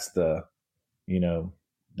that's the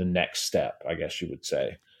next step, I guess you would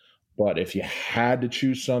say. But if you had to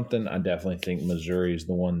choose something, I definitely think Missouri is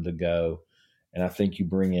the one to go. And I think you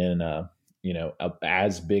bring in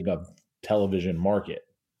as big a television market,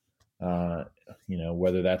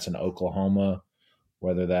 whether that's in Oklahoma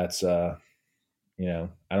whether that's, I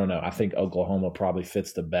don't know. I think Oklahoma probably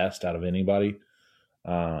fits the best out of anybody.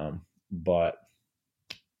 But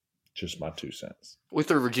just my 2 cents. We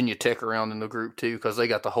threw Virginia Tech around in the group too, because they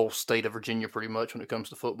got the whole state of Virginia pretty much when it comes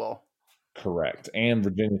to football. Correct. And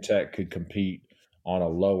Virginia Tech could compete on a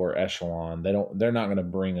lower echelon. They're not going to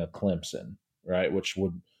bring a Clemson, right? Which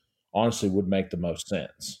would make the most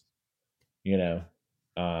sense,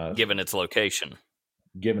 given its location.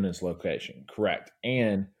 Correct.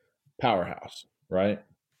 And powerhouse, right?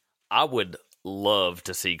 I would love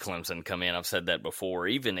to see Clemson come in. I've said that before,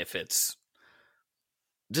 even if it's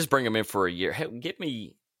just bring them in for a year. Hey, give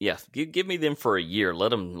me them for a year.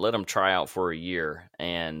 Let them try out for a year.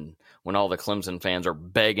 And when all the Clemson fans are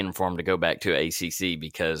begging for them to go back to ACC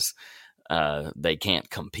because they can't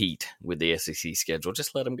compete with the SEC schedule,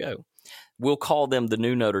 just let them go. We'll call them the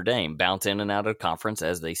new Notre Dame, bounce in and out of conference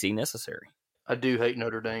as they see necessary. I do hate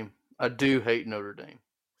Notre Dame.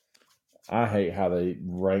 I hate how they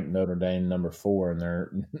rank Notre Dame number 4, and they're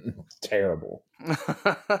terrible.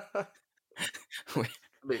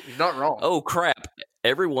 He's not wrong. Oh, crap.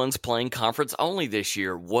 Everyone's playing conference only this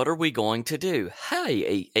year. What are we going to do?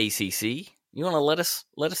 Hey, ACC, you want to let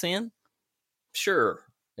us in? Sure.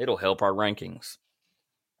 It'll help our rankings.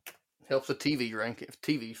 Helps the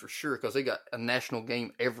TV for sure, because they got a national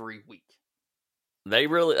game every week. They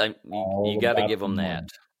really, you got to give them that.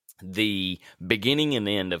 The beginning and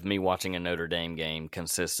end of me watching a Notre Dame game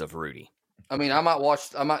consists of Rudy. I mean,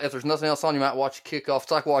 if there's nothing else on, you might watch kickoff.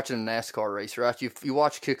 It's like watching a NASCAR race, right? You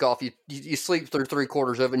watch kickoff, you sleep through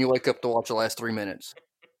 3/4 of it, and you wake up to watch the last 3 minutes.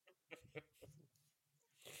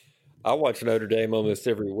 I watch Notre Dame almost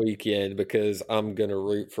every weekend because I'm going to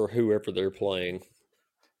root for whoever they're playing.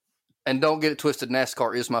 And don't get it twisted,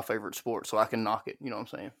 NASCAR is my favorite sport, so I can knock it. You know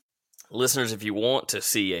what I'm saying? Listeners, if you want to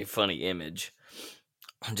see a funny image,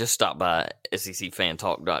 just stop by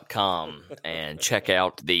SECFantalk.com and check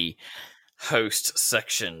out the host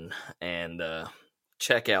section and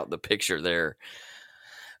check out the picture there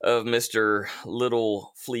of Mr.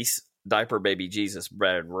 Little Fleece Diaper Baby Jesus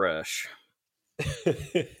Brad Rush.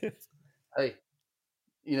 Hey,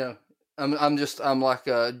 I'm like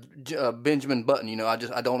Benjamin Button.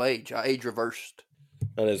 I don't age. I age reversed.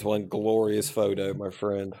 That is one glorious photo, my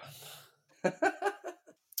friend.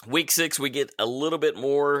 Week 6, we get a little bit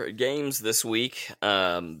more games this week,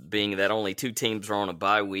 being that only 2 teams are on a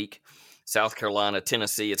bye week. South Carolina,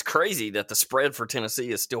 Tennessee. It's crazy that the spread for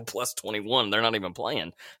Tennessee is still plus 21. They're not even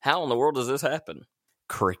playing. How in the world does this happen?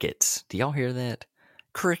 Crickets. Do y'all hear that?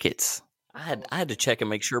 Crickets. I had to check and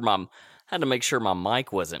make sure my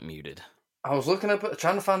mic wasn't muted. I was looking up,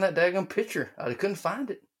 trying to find that daggone picture. I couldn't find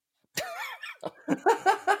it.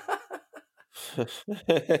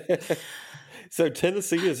 So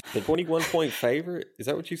Tennessee is the 21-point favorite? Is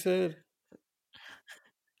that what you said?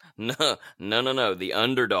 No. The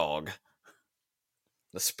underdog.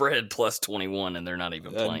 The spread plus 21, and they're not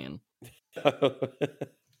even playing.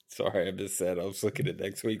 Sorry, I just said I was looking at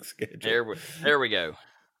next week's schedule. There we go.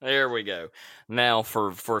 There we go. Now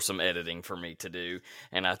for some editing for me to do,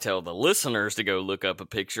 and I tell the listeners to go look up a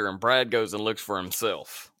picture, and Brad goes and looks for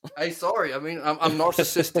himself. Hey, sorry. I mean, I'm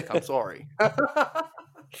narcissistic. I'm sorry.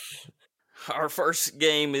 Our first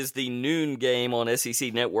game is the noon game on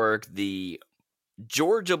SEC Network. The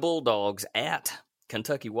Georgia Bulldogs at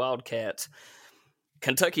Kentucky Wildcats.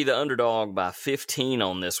 Kentucky the underdog by 15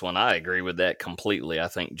 on this one. I agree with that completely. I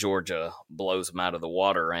think Georgia blows them out of the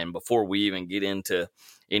water. And before we even get into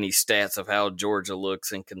any stats of how Georgia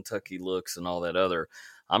looks and Kentucky looks and all that other,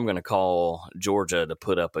 I'm going to call Georgia to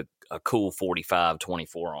put up a cool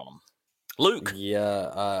 45-24 on them. Luke.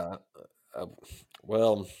 Yeah.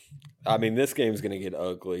 Well, I mean, this game's going to get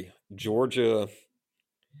ugly. Georgia,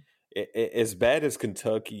 as bad as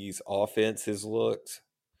Kentucky's offense has looked,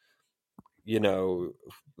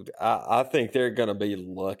 I think they're going to be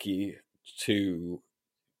lucky to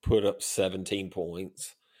put up 17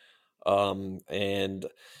 points. And,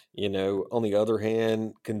 on the other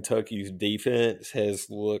hand, Kentucky's defense has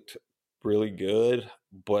looked really good,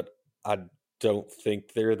 but I don't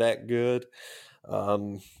think they're that good,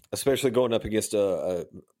 especially going up against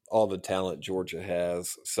all the talent Georgia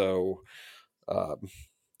has. So, I'm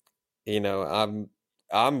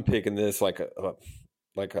picking this like a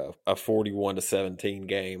 41-17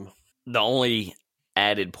 game. The only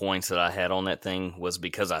added points that I had on that thing was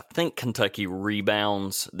because I think Kentucky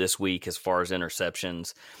rebounds this week as far as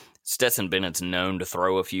interceptions. Stetson Bennett's known to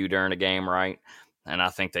throw a few during a game, right? And I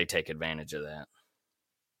think they take advantage of that.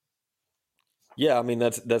 Yeah, I mean,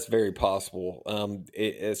 that's very possible,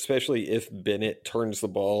 especially if Bennett turns the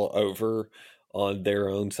ball over on their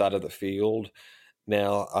own side of the field.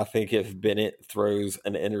 Now, I think if Bennett throws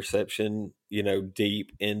an interception,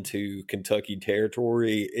 deep into Kentucky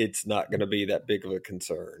territory, it's not going to be that big of a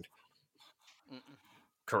concern.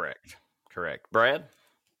 Correct. Brad?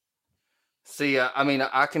 See,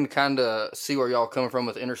 I can kind of see where y'all coming from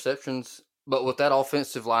with interceptions, but with that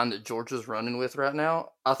offensive line that Georgia's running with right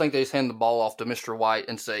now, I think they just hand the ball off to Mr. White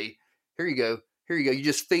and say, "Here you go. You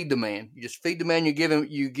just feed the man. You give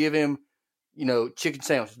him, chicken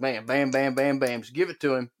sandwiches. Bam, bam, bam, bam, bam. Just give it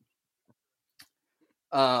to him."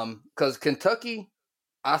 Because Kentucky,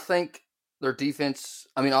 I think their defense.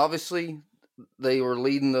 I mean, obviously they were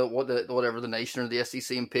leading the nation or the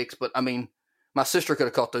SEC in picks, but I mean, my sister could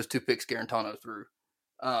have caught those 2 picks Garantano threw.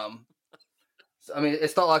 I mean,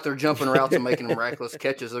 it's not like they're jumping routes and making miraculous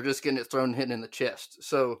catches. They're just getting it thrown and hitting in the chest.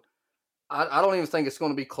 So I don't even think it's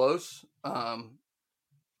going to be close.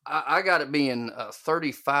 I got it being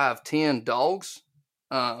 35-10 dogs.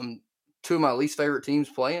 2 of my least favorite teams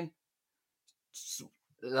playing.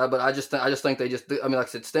 But I just think they just. I mean, like I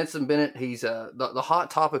said, Stetson Bennett. He's the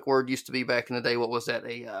hot topic word used to be back in the day. What was that?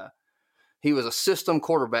 He was a system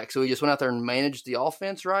quarterback, so he just went out there and managed the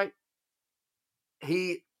offense right.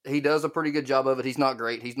 He does a pretty good job of it. He's not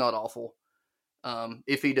great. He's not awful.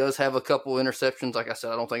 If he does have a couple interceptions, like I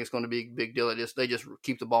said, I don't think it's going to be a big deal. They just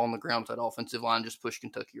keep the ball on the ground with that offensive line, just push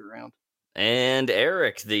Kentucky around. And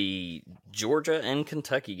Eric, the Georgia and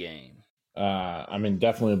Kentucky game.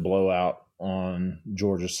 Definitely a blowout on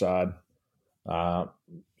Georgia's side. I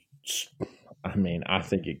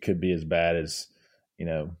think it could be as bad as,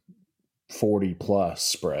 40 plus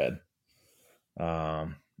spread.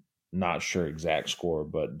 Not sure exact score,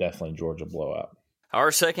 but definitely Georgia blowout.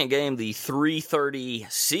 Our second game, the 3:30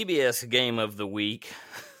 CBS game of the week.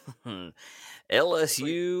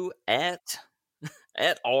 LSU at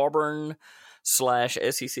Auburn /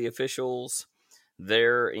 SEC officials.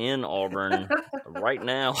 They're in Auburn right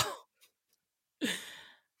now.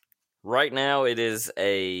 Right now, it is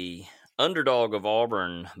a underdog of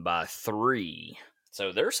Auburn by 3.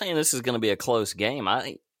 So they're saying this is going to be a close game.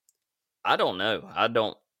 I don't know. I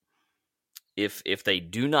don't. If they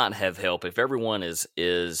do not have help, if everyone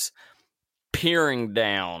is peering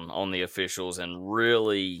down on the officials and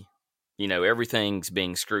really, everything's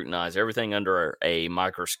being scrutinized, everything under a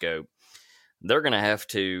microscope, they're going to have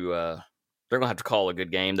to call a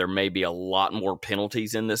good game. There may be a lot more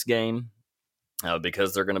penalties in this game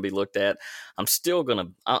because they're going to be looked at. I'm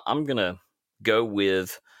going to go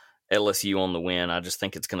with LSU on the win. I just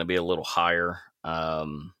think it's going to be a little higher.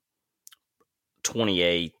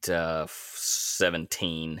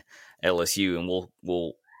 28-17 LSU, and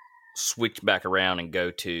we'll switch back around and go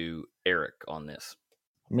to Eric on this.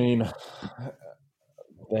 Neither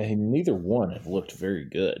one have looked very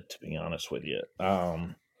good, to be honest with you.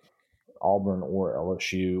 Auburn or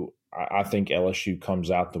LSU, I think LSU comes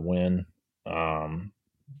out the win on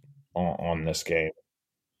this game.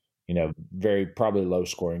 Very probably low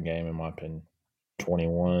scoring game in my opinion.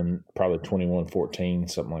 21-14,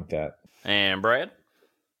 something like that. And Brad?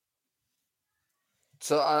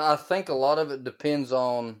 So I think a lot of it depends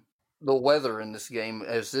on the weather in this game.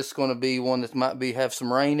 Is this going to be one that might have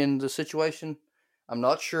some rain in the situation? I'm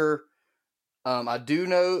not sure. I do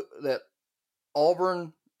know that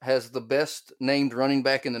Auburn has the best named running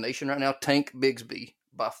back in the nation right now, Tank Bigsby.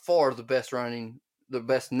 By far the best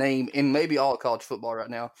name in maybe all of college football right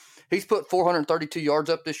now. He's put 432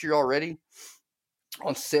 yards up this year already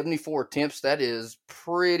on 74 attempts. That is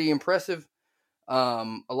pretty impressive. A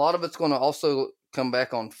lot of it's going to also come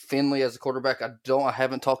back on Finley as a quarterback. I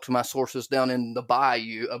haven't talked to my sources down in the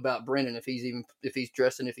Bayou about Brennan, if he's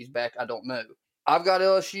dressing, if he's back, I don't know. I've got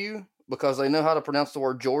LSU because they know how to pronounce the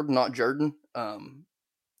word Jordan, not Jordan.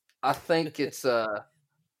 I think it's a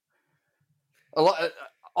lot.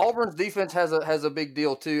 Auburn's defense has a big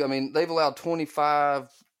deal too. I mean, they've allowed 25.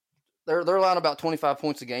 They're allowing about 25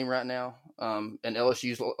 points a game right now, and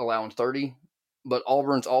LSU's allowing 30. But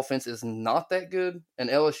Auburn's offense is not that good, and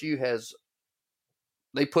LSU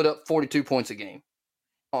they put up 42 points a game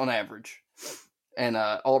on average, and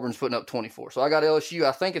Auburn's putting up 24. So I got LSU.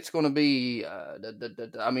 I think it's going to be.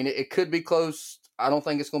 It could be close. I don't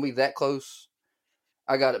think it's going to be that close.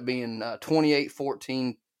 I got it being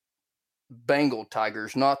 28-14. Bengal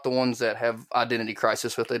Tigers, not the ones that have identity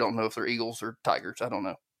crisis, but they don't know if they're Eagles or Tigers. I don't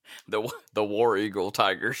know. The War Eagle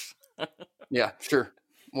Tigers. Yeah, sure.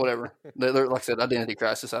 Whatever. They're like I said, identity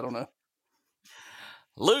crisis. I don't know.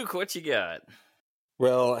 Luke, what you got?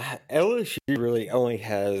 Well, LSU really only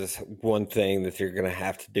has one thing that they're going to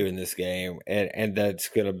have to do in this game, and that's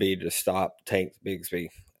going to be to stop Tank Bigsby.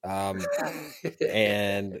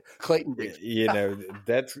 And Clayton Bigsby.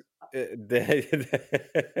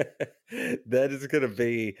 that is going to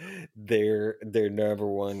be their number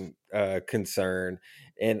one concern.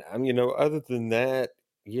 And other than that,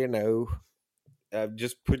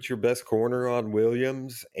 just put your best corner on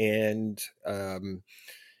Williams, and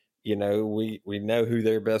we know who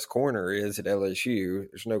their best corner is at LSU.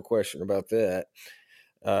 There's no question about that.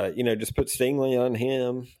 Just put Stingley on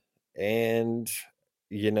him, and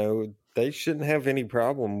they shouldn't have any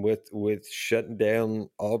problem with shutting down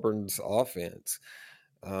Auburn's offense.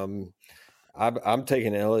 I'm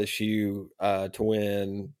taking LSU to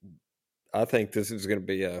win. I think this is going to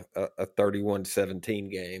be a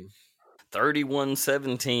 31-17 game.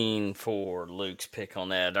 31-17 for Luke's pick on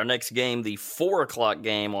that. Our next game, the 4:00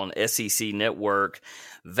 game on SEC Network.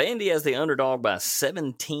 Vandy as the underdog by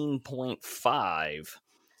 17.5.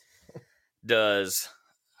 Does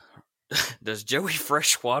Joey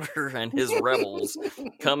Freshwater and his Rebels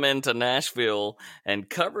come into Nashville and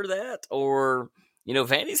cover that? Or,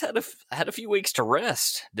 Vandy's had a few weeks to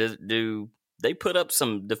rest. Do they put up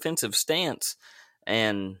some defensive stance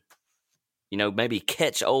and, maybe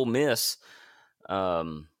catch Ole Miss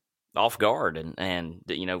off guard? And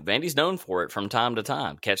Vandy's known for it from time to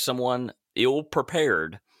time. Catch someone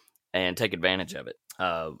ill-prepared and take advantage of it.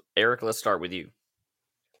 Eric, let's start with you.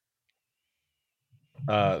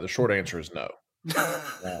 The short answer is no.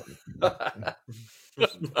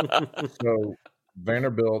 So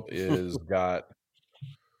Vanderbilt is got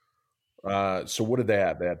so what did they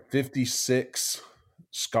have? They had 56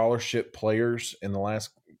 scholarship players in the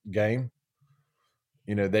last game.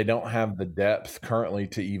 They don't have the depth currently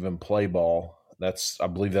to even play ball. I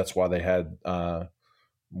believe that's why they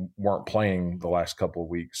weren't playing the last couple of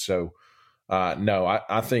weeks. So no,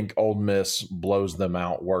 I think Ole Miss blows them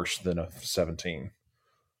out worse than a 17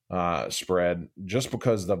 spread, just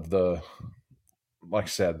because of like I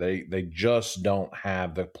said, they just don't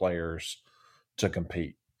have the players to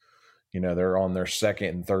compete. They're on their second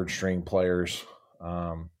and third string players.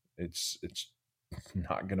 It's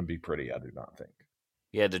not going to be pretty, I do not think.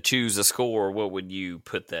 You had to choose a score. What would you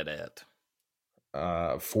put that at?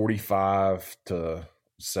 45-7.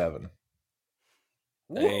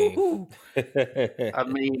 I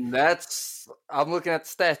mean, I'm looking at the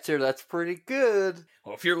stats here. That's pretty good.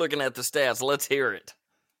 Well, if you're looking at the stats, let's hear it.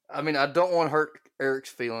 I mean, I don't want to hurt Eric's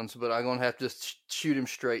feelings, but I'm going to have to just shoot him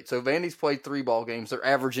straight. So Vandy's played 3 ball games. They're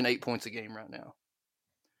averaging 8 points a game right now.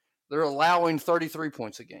 They're allowing 33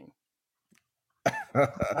 points a game.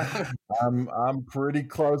 I'm pretty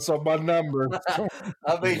close on my numbers.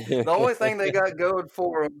 I mean, the only thing they got going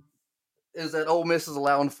for them is that Ole Miss is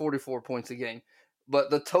allowing 44 points a game. But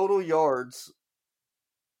the total yards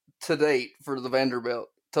to date for the Vanderbilt,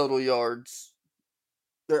 total yards,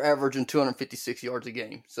 they're averaging 256 yards a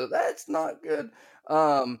game. So that's not good.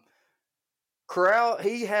 Corral,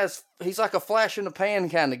 he's like a flash in the pan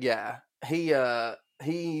kind of guy. He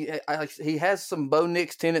has some Bo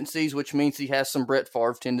Nix tendencies, which means he has some Brett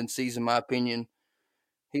Favre tendencies, in my opinion.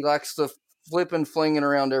 He likes to flipping, flinging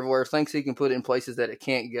around everywhere, thinks he can put it in places that it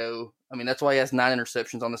can't go. I mean, that's why he has 9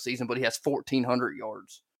 interceptions on the season, but he has 1,400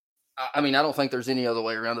 yards. I mean, I don't think there's any other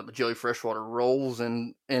way around it, but Joey Freshwater rolls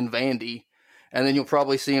in Vandy, and then you'll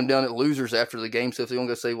probably see him down at Losers after the game. So if you want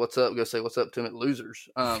to go say what's up to him at Losers.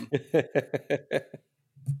 I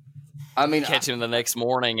mean, catch him the next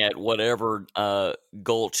morning at whatever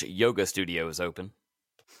Gulch Yoga studio is open.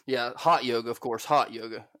 Yeah, hot yoga, of course, hot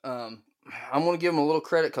yoga. I'm going to give him a little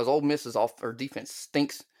credit because Ole Miss's defense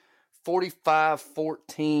stinks.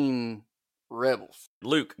 45-14 Rebels.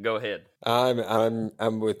 Luke, go ahead.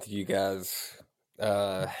 I'm with you guys.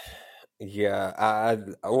 Yeah,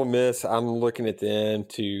 Ole Miss. I'm looking at them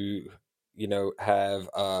to, have.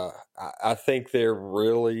 I think they're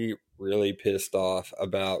really, really pissed off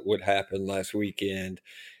about what happened last weekend,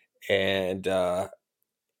 and I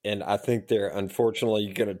think they're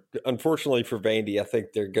unfortunately for Vandy, I think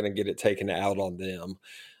they're gonna get it taken out on them.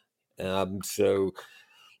 So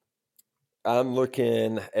I'm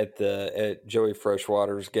looking at Joey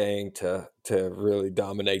Freshwater's game to really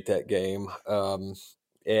dominate that game.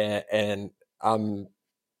 And I'm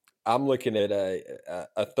looking at a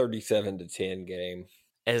 37-10 game.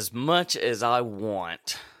 As much as I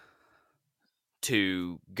want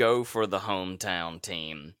to go for the hometown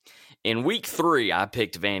team, in week 3, I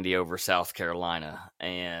picked Vandy over South Carolina,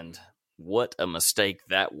 and what a mistake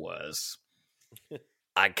that was.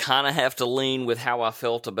 I kind of have to lean with how I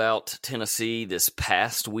felt about Tennessee this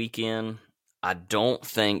past weekend. I don't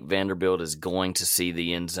think Vanderbilt is going to see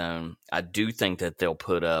the end zone. I do think that they'll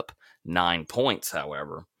put up 9 points,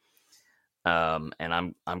 however. And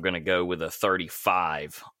I'm going to go with a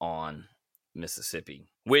 35 on Mississippi,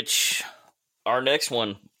 which our next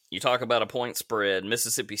one, You talk about a point spread.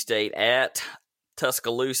 Mississippi State at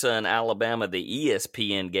Tuscaloosa and Alabama, the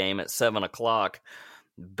ESPN game at 7 o'clock.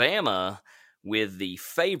 Bama with the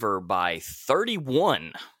favor by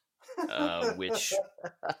 31, which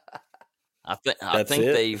I think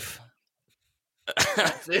they've.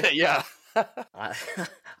 That's it, yeah.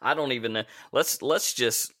 I don't even know. Let's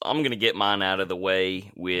just. I'm going to get mine out of the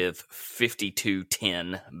way with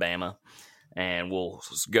 52-10 Bama, and we'll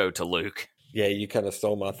go to Luke. Yeah, you kind of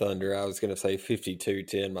stole my thunder. I was going to say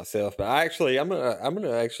 52-10 myself, but I'm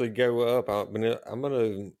gonna actually go up. I'm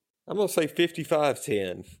gonna say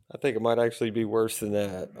 55-10. I think it might actually be worse than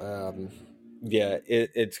that. Yeah,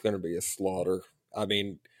 it's going to be a slaughter. I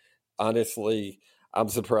mean, honestly, I'm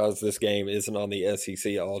surprised this game isn't on the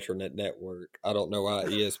SEC alternate network. I don't know why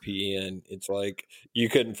ESPN. It's like you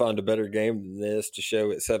couldn't find a better game than this to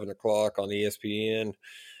show at 7 o'clock on ESPN.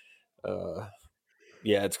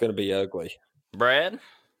 Yeah, it's going to be ugly. Brad?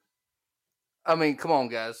 I mean, come on,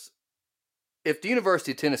 guys. If the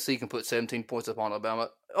University of Tennessee can put 17 points up on Alabama,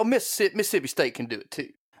 Mississippi State can do it too.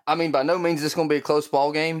 I mean, by no means is this going to be a close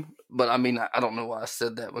ball game, but I mean, I don't know why I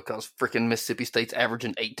said that because freaking Mississippi State's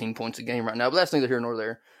averaging 18 points a game right now, but that's neither here nor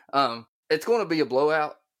there. It's going to be a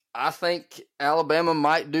blowout. I think Alabama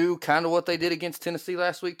might do kind of what they did against Tennessee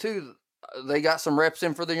last week too. They got some reps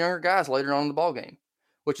in for the younger guys later on in the ball game,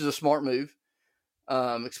 which is a smart move.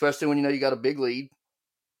 Especially when you know you got a big lead.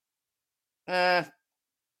 But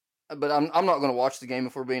I'm not going to watch the game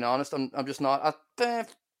if we're being honest. I'm just not.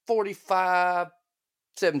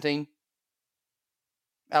 45-17.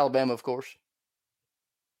 Alabama, of course.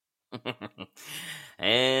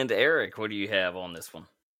 And Eric, what do you have on this one?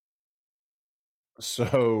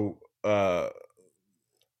 So,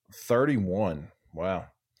 31. Wow.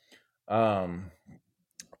 I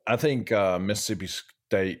think Mississippi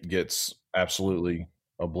State gets absolutely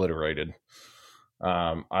obliterated.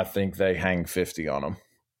 I think they hang 50 on them.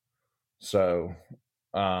 So,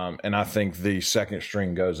 and I think the second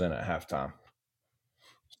string goes in at halftime.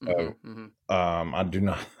 So, I do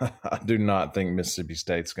not think Mississippi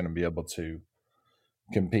State's going to be able to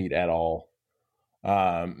compete at all.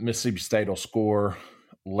 Mississippi State will score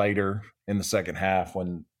later in the second half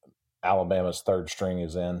when Alabama's third string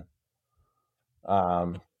is in.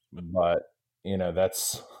 But you know,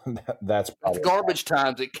 that's garbage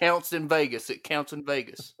times. It counts in Vegas.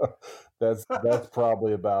 That's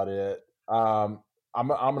probably about it. I'm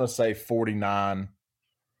going to say 49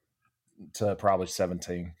 to probably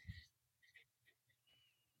 17.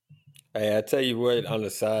 Hey, I tell you what, on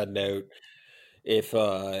a side note, if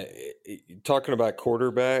talking about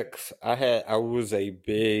quarterbacks, I was a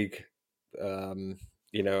big, I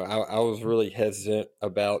was really hesitant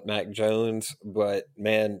about Mac Jones, but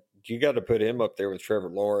man, you got to put him up there with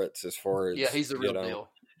Trevor Lawrence as far as he's the real deal.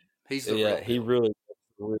 He really is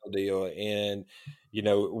the real deal, and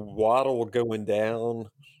Waddle going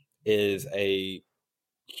down is a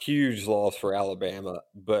huge loss for Alabama,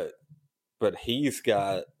 but he's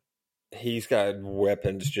got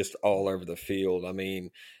weapons just all over the field. I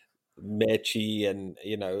mean, Mechie, and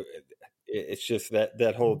it's just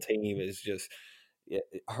that whole team is just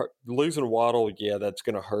losing Waddle. Yeah, that's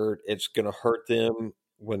going to hurt. It's going to hurt them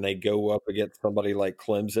when they go up against somebody like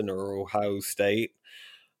Clemson or Ohio State.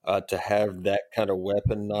 To have that kind of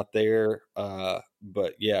weapon not there.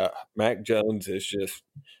 But yeah, Mac Jones is just,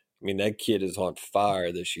 that kid is on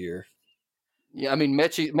fire this year. Yeah, I mean,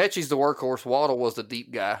 Mechie's the workhorse. Waddle was the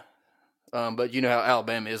deep guy. But you know how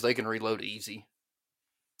Alabama is. They can reload easy.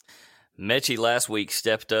 Mechie last week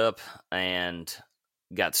stepped up and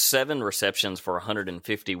got 7 receptions for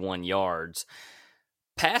 151 yards.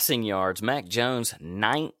 Passing yards, Mac Jones,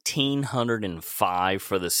 1,905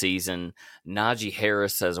 for the season. Najee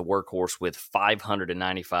Harris as a workhorse with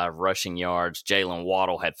 595 rushing yards. Jalen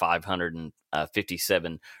Waddle had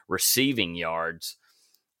 557 receiving yards.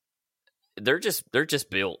 They're just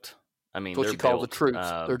built. I mean, what they're you call built. The truth.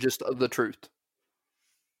 They're just the truth.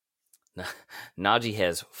 Najee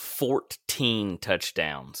has 14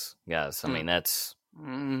 touchdowns, guys. I mean, that's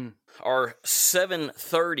our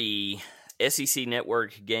 7:30 SEC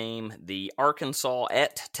Network game, the Arkansas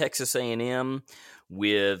at Texas A&M,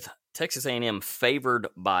 with Texas A&M favored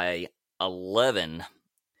by 11.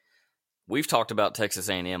 We've talked about Texas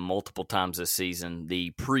A&M multiple times this season. The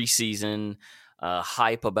preseason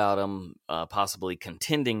hype about them possibly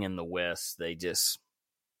contending in the West. They'd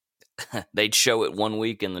show it one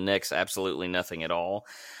week and the next absolutely nothing at all.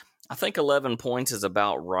 I think 11 points is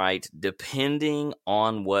about right, depending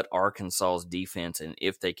on what Arkansas's defense and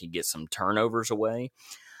if they could get some turnovers away.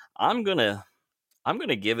 I'm gonna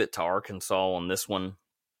give it to Arkansas on this one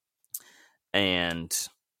and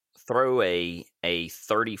throw a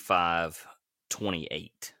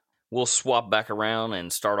 35-28. We'll swap back around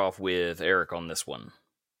and start off with Eric on this one.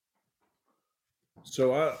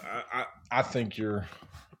 So I think you're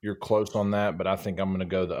close on that, but I think I'm going to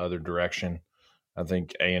go the other direction. I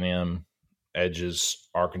think A&M edges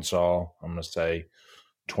Arkansas. I'm going to say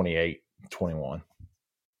 28-21.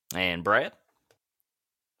 And Brad?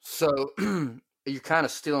 So you're kind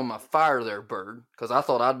of stealing my fire there, Bird, because I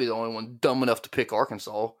thought I'd be the only one dumb enough to pick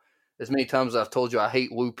Arkansas. As many times as I've told you I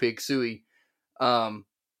hate Woo Pig Sooie.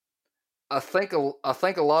 I think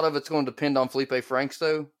a lot of it's going to depend on Felipe Franks,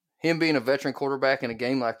 though. Him being a veteran quarterback in a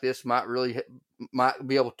game like this might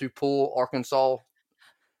be able to pull Arkansas,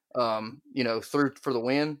 through for the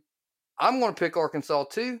win. I'm going to pick Arkansas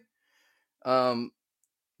too.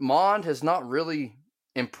 Mond has not really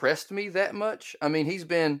impressed me that much. I mean, he's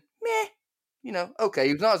been okay.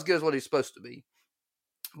 He's not as good as what he's supposed to be,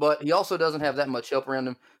 but he also doesn't have that much help around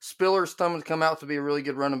him. Spiller's coming to come out to be a really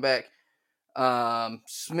good running back.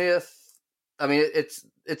 Smith. I mean, it's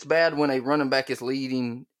bad when a running back is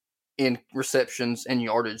leading in receptions and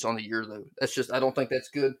yardage on the year, though. I don't think that's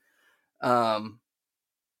good. I've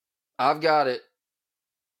got it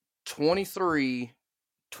 23-21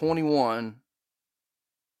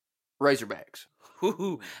 Razorbacks.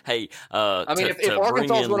 Hey, I mean, if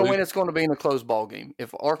Arkansas is going to win, it's going to be in a close ball game.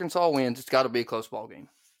 If Arkansas wins, it's got to be a close ball game.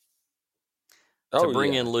 To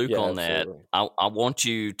bring in Luke on absolutely. That, I want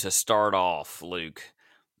you to start off, Luke,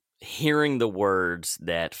 hearing the words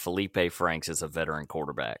that Felipe Franks is a veteran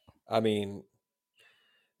quarterback. I mean,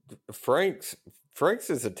 Franks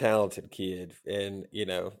is a talented kid, and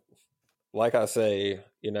like I say,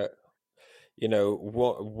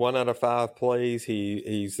 one out of 5 plays,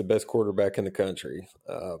 he's the best quarterback in the country.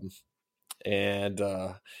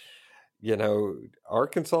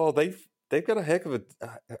 Arkansas, they've got a heck of a.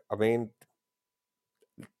 I mean,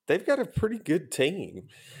 they've got a pretty good team,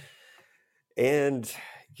 and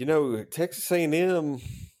Texas A&M.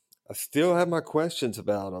 I still have my questions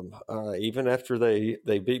about them, even after they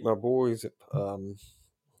beat my boys.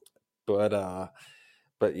 But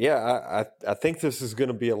yeah, I think this is going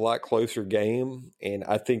to be a lot closer game, and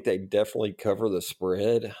I think they definitely cover the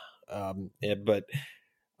spread. But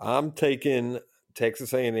I'm taking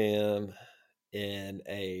Texas A&M in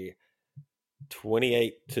a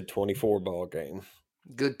 28-24 ball game.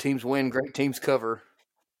 Good teams win, great teams cover.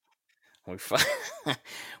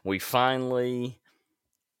 We finally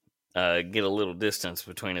get a little distance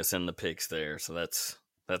between us in the picks there, so that's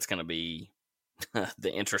going to be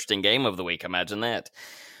the interesting game of the week. Imagine that.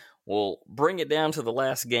 We'll bring it down to the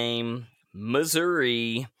last game.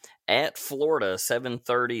 Missouri at Florida,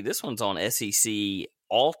 7:30. This one's on SEC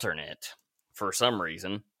alternate for some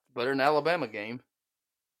reason. Better than Alabama game.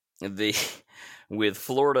 With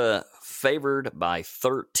Florida favored by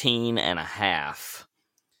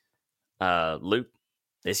 13.5. Luke,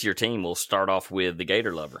 it's your team. We'll start off with the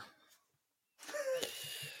Gator Lover.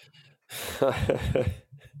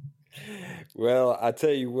 Well, I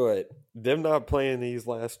tell you what, them not playing these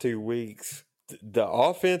last 2 weeks, the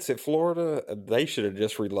offense at Florida, they should have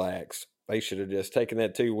just relaxed. They should have just taken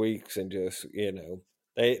that 2 weeks and just,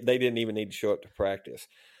 they didn't even need to show up to practice.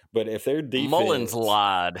 But if their defense... Mullins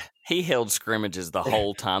lied. He held scrimmages the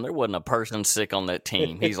whole time. There wasn't a person sick on that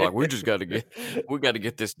team. He's like, we got to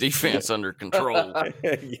get this defense under control.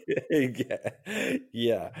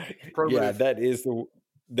 Yeah.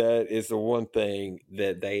 That is the one thing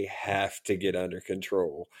that they have to get under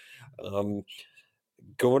control.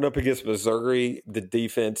 Going up against Missouri, the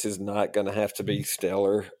defense is not going to have to be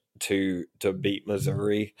stellar to beat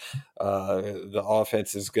Missouri. The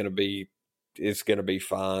offense is going to be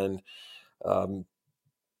fine.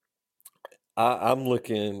 I'm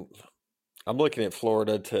looking at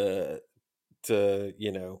Florida to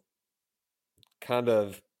kind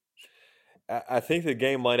of. I think the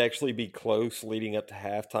game might actually be close leading up to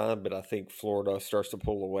halftime, but I think Florida starts to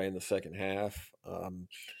pull away in the second half.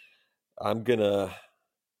 I'm gonna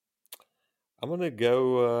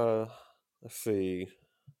go. Let's see.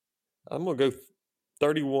 I'm gonna go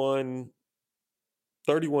 31-20,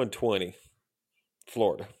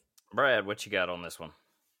 Florida. Brad, what you got on this one?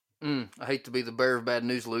 I hate to be the bearer of bad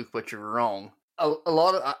news, Luke, but you're wrong.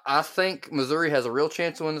 I think Missouri has a real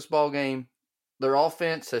chance to win this ball game. Their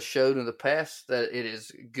offense has showed in the past that it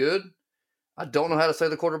is good. I don't know how to say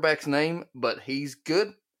the quarterback's name, but he's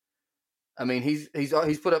good. I mean, he's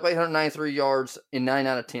put up 893 yards in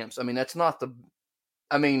 99 attempts. I mean, that's not the.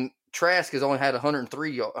 I mean, Trask has only had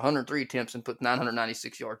 103 attempts and put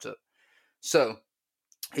 996 yards up. So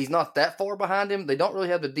he's not that far behind him. They don't really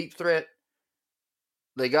have the deep threat.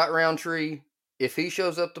 They got Roundtree. If he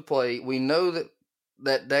shows up to play, we know that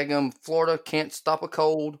that daggum Florida can't stop a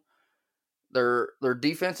cold. Their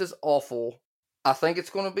defense is awful. I think it's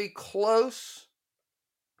going to be close.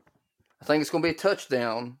 I think it's going to be a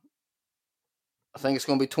touchdown. I think it's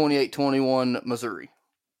going to be 28-21 Missouri.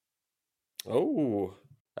 Oh,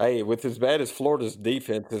 hey, with as bad as Florida's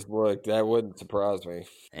defenses look, that wouldn't surprise me.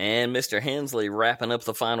 And Mr. Hensley wrapping up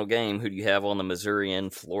the final game. Who do you have on the Missouri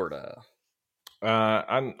and Florida?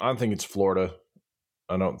 I think it's Florida.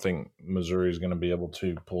 I don't think Missouri is going to be able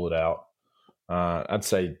to pull it out. I'd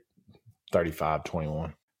say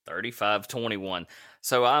 35-21. 35-21.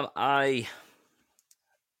 So I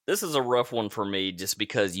this is a rough one for me just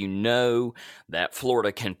because you know that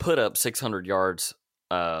Florida can put up 600 yards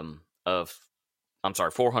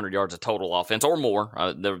 400 yards of total offense or more.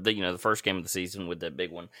 The first game of the season with that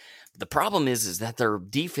big one. The problem is that their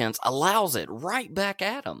defense allows it right back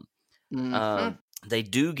at them. Mm-hmm. They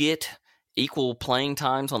do get equal playing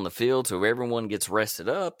times on the field, so everyone gets rested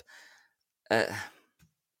up.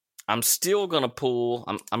 I'm still going to pull.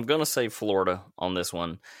 I'm going to say Florida on this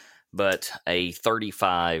one, but a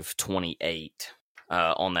 35-28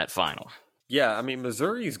 on that final. Yeah, I mean,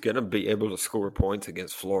 Missouri's going to be able to score points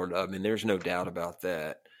against Florida. I mean, there's no doubt about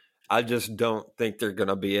that. I just don't think they're going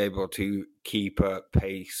to be able to keep up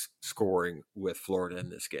pace scoring with Florida in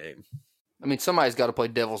this game. I mean, somebody's got to play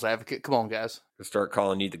devil's advocate. Come on, guys. I'll start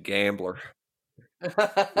calling you the gambler.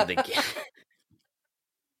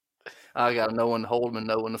 I got to know when to hold them and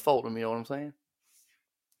know when to fold them. You know what I'm saying?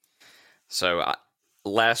 So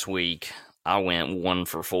last week I went 1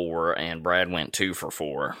 for 4, and Brad went 2 for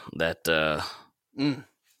 4. That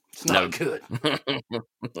it's not good.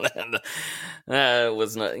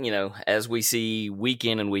 Was not, as we see week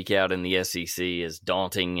in and week out in the SEC, as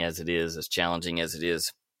daunting as it is, as challenging as it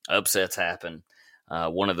is, upsets happen.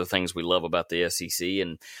 One of the things we love about the SEC,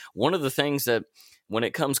 and one of the things that when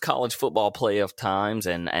it comes college football playoff times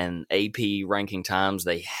and AP ranking times,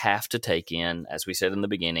 they have to take in, as we said in the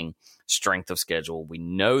beginning, strength of schedule. We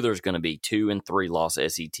know there's going to be 2 and 3 loss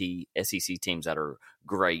SEC teams that are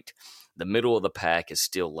great. The middle of the pack is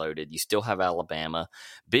still loaded. You still have Alabama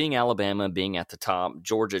being at the top,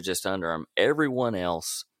 Georgia just under them. Everyone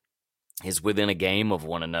else is within a game of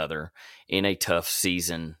one another in a tough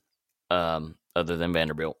season, other than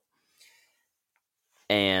Vanderbilt.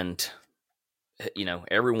 And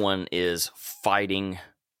everyone is fighting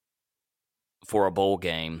for a bowl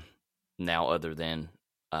game now, other than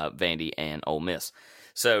Vandy and Ole Miss.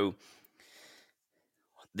 So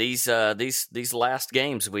these last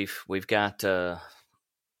games, we've got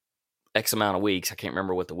X amount of weeks. I can't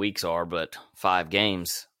remember what the weeks are, but 5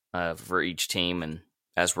 games for each team. And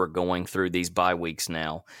as we're going through these bye weeks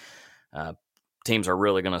now, teams are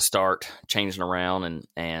really going to start changing around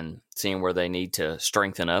and seeing where they need to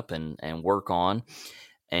strengthen up and work on.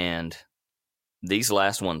 And these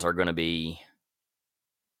last ones are going to be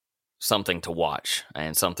something to watch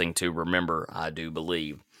and something to remember, I do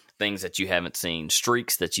believe. Things that you haven't seen,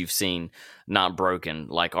 streaks that you've seen not broken,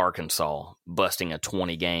 like Arkansas busting a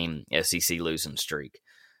 20-game SEC losing streak.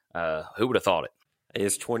 Who would have thought it?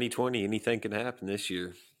 It's 2020. Anything can happen this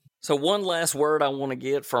year. So one last word I want to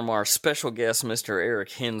get from our special guest, Mr.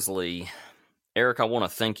 Eric Hensley. Eric, I want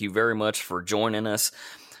to thank you very much for joining us.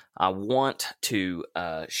 I want to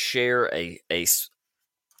share a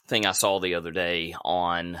thing I saw the other day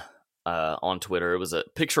on Twitter. It was a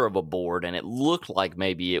picture of a board, and it looked like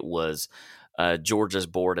maybe it was Georgia's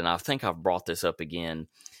board, and I think I've brought this up again.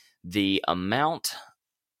 The amount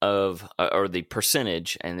of, or the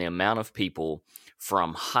percentage and the amount of people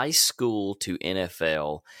from high school to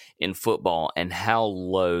NFL in football and how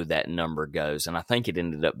low that number goes. And I think it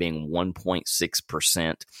ended up being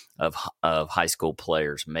 1.6% of high school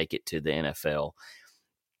players make it to the NFL.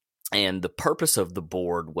 And the purpose of the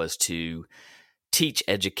board was to teach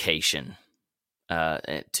education,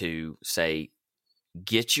 to say,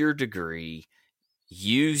 get your degree,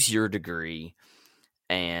 use your degree,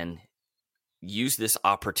 and use this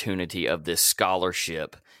opportunity of this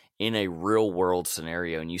scholarship in a real world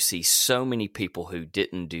scenario. And you see so many people who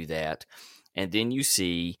didn't do that. And then you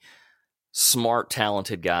see smart,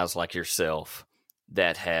 talented guys like yourself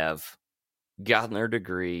that have gotten their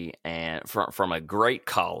degree and from a great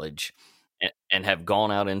college and have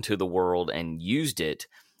gone out into the world and used it.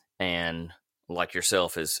 And like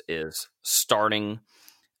yourself is starting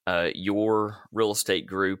your real estate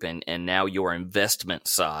group and now your investment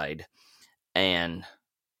side, and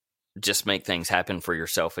just make things happen for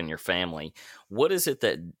yourself and your family. What is it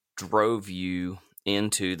that drove you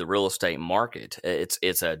into the real estate market?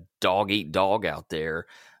 It's a dog eat dog out there.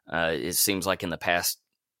 It seems like in the past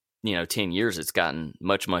 10 years, it's gotten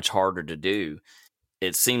much, much harder to do.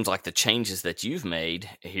 it seems like the changes that you've made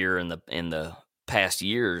here in the past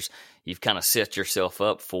years, you've kind of set yourself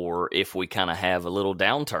up for if we kind of have a little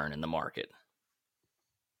downturn in the market.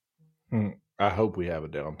 I hope we have a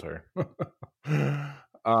downturn.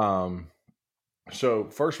 So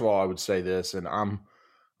first of all, I would say this, and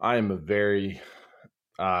I am a very,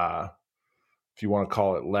 if you want to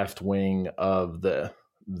call it, left wing of the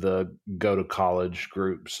go to college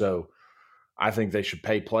group. So I think they should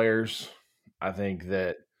pay players. I think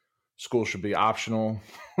that school should be optional.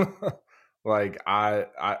 Like I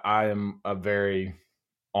am a very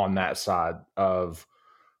on that side of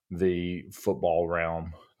the football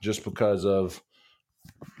realm, just because of,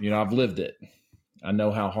 I've lived it. I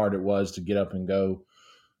know how hard it was to get up and go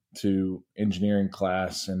to engineering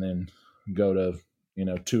class and then go to,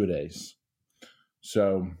 2-a-days.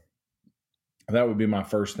 So that would be my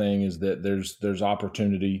first thing, is that there's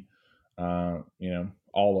opportunity, all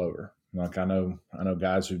over. Like I know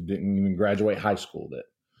guys who didn't even graduate high school that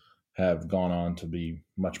have gone on to be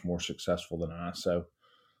much more successful than I. So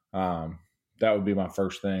that would be my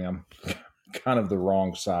first thing. I'm kind of the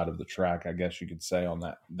wrong side of the track, I guess you could say, on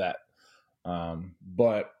that.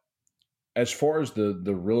 But as far as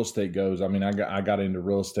the real estate goes, I mean, I got into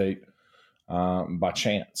real estate by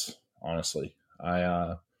chance, honestly.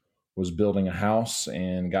 I was building a house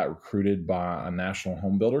and got recruited by a national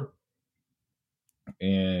home builder.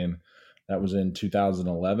 And that was in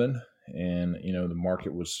 2011. And, the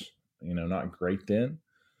market was, not great then,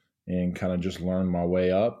 and kind of just learned my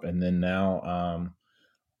way up. And then now,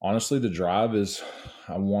 honestly, the drive is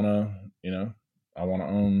I want to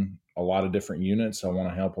own a lot of different units. I want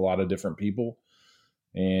to help a lot of different people.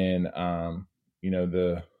 And,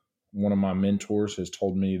 one of my mentors has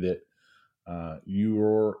told me that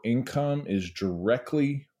your income is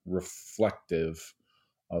directly reflective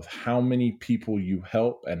of how many people you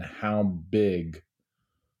help and how big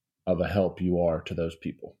of a help you are to those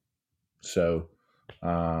people. So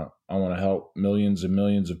I want to help millions and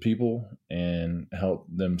millions of people and help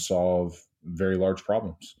them solve very large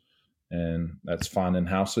problems. And that's finding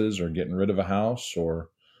houses or getting rid of a house, or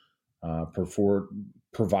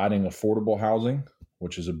providing affordable housing,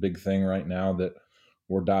 which is a big thing right now that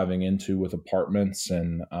we're diving into with apartments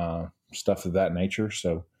and stuff of that nature.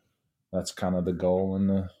 So that's kind of the goal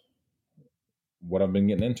and what I've been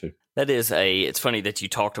getting into. It's funny that you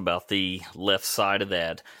talked about the left side of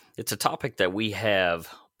that. It's a topic that we have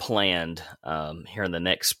planned here in the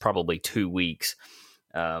next probably 2 weeks.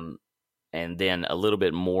 And then a little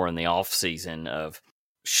bit more in the off season of,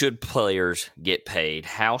 should players get paid?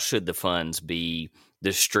 How should the funds be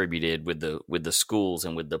distributed with the schools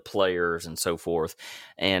and with the players and so forth?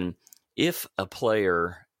 And if a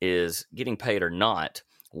player is getting paid or not,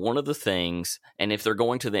 one of the things, and if they're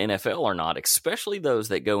going to the NFL or not, especially those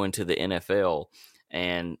that go into the NFL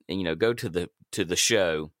and go to the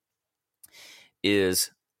show,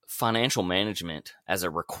 is financial management as a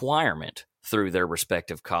requirement through their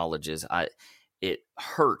respective colleges. It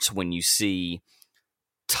hurts when you see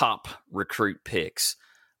top recruit picks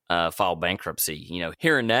file bankruptcy.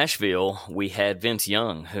 Here in Nashville, we had Vince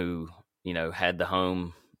Young, who had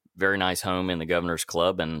the very nice home in the Governor's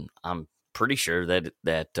Club, and I'm pretty sure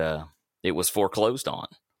that it was foreclosed on.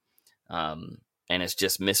 And it's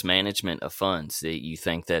just mismanagement of funds. You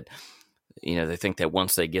think that they think that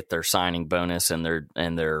once they get their signing bonus and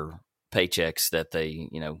their paychecks, that they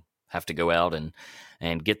have to go out and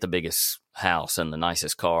get the biggest house and the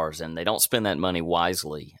nicest cars, and they don't spend that money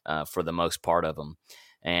wisely for the most part of them,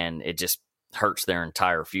 and it just hurts their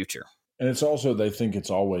entire future. And it's also, they think it's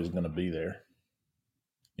always going to be there.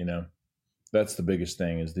 That's the biggest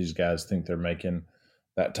thing, is these guys think they're making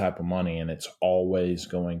that type of money and it's always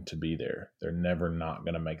going to be there. They're never not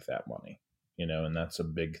going to make that money, and that's a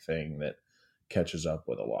big thing that catches up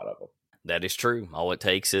with a lot of them. That is true. All it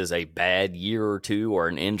takes is a bad year or two or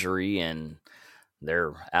an injury, and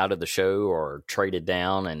they're out of the show or traded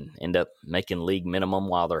down and end up making league minimum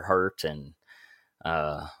while they're hurt. And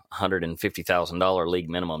 $150,000 league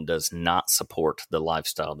minimum does not support the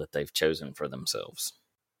lifestyle that they've chosen for themselves.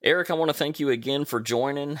 Eric, I want to thank you again for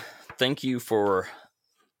joining. Thank you for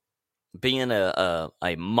being a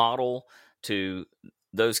model to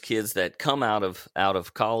those kids that come out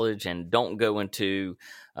of college and don't go into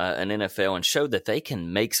an NFL, and show that they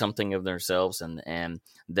can make something of themselves and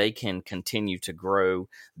they can continue to grow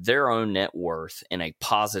their own net worth in a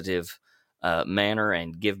positive manner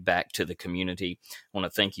and give back to the community. I want to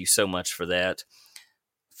thank you so much for that.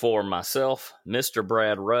 For myself, Mr.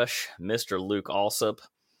 Brad Rush, Mr. Luke Alsop,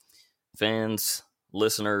 fans,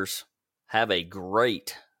 listeners, have a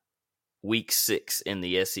great week 6 in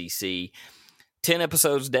the SEC. 10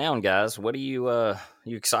 episodes down, guys. What are you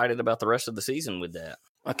excited about the rest of the season with that?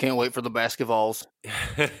 I can't wait for the basketballs.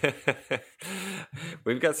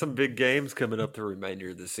 We've got some big games coming up the remainder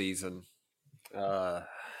of the season. I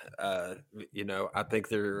think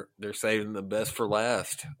they're saving the best for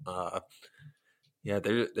last.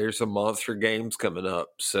 There's some monster games coming up,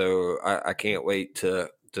 so I can't wait to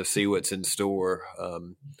see what's in store.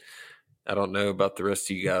 I don't know about the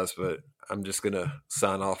rest of you guys, but I'm just gonna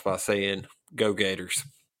sign off by saying, "Go Gators!"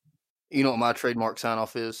 You know what my trademark sign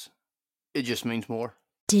off is? It just means more.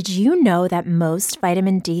 Did you know that most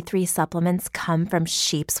vitamin D3 supplements come from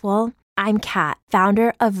sheep's wool? I'm Kat,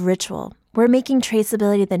 founder of Ritual. We're making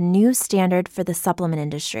traceability the new standard for the supplement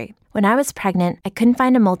industry. When I was pregnant, I couldn't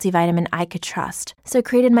find a multivitamin I could trust, so I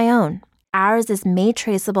created my own. Ours is made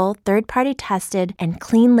traceable, third-party tested, and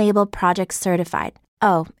clean label project certified.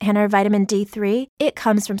 Oh, and our vitamin D3, it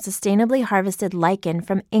comes from sustainably harvested lichen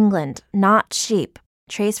from England, not sheep.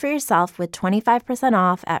 Trace for yourself with 25%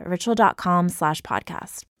 off at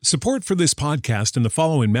ritual.com/podcast. Support for this podcast and the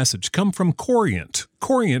following message come from Corient.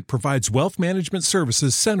 Corient provides wealth management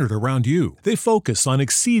services centered around you. They focus on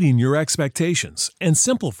exceeding your expectations and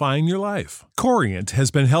simplifying your life. Corient has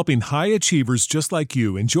been helping high achievers just like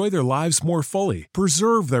you enjoy their lives more fully,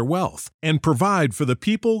 preserve their wealth, and provide for the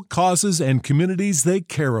people, causes, and communities they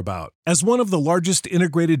care about. As one of the largest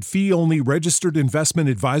integrated fee-only registered investment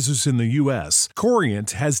advisors in the U.S.,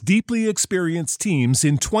 Corient has deeply experienced teams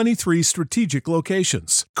in 23 strategic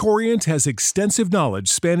locations. Corient has extensive knowledge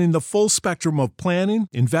spanning the full spectrum of planning,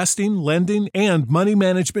 investing, lending, and money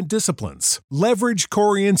management disciplines. Leverage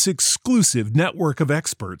Corient's exclusive network of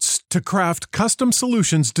experts to craft custom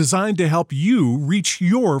solutions designed to help you reach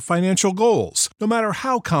your financial goals, no matter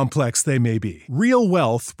how complex they may be. Real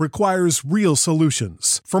wealth requires real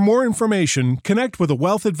solutions. For more information, connect with a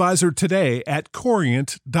wealth advisor today at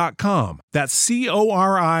Corient.com. That's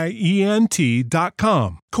Corient.com.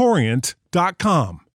 Corient.com.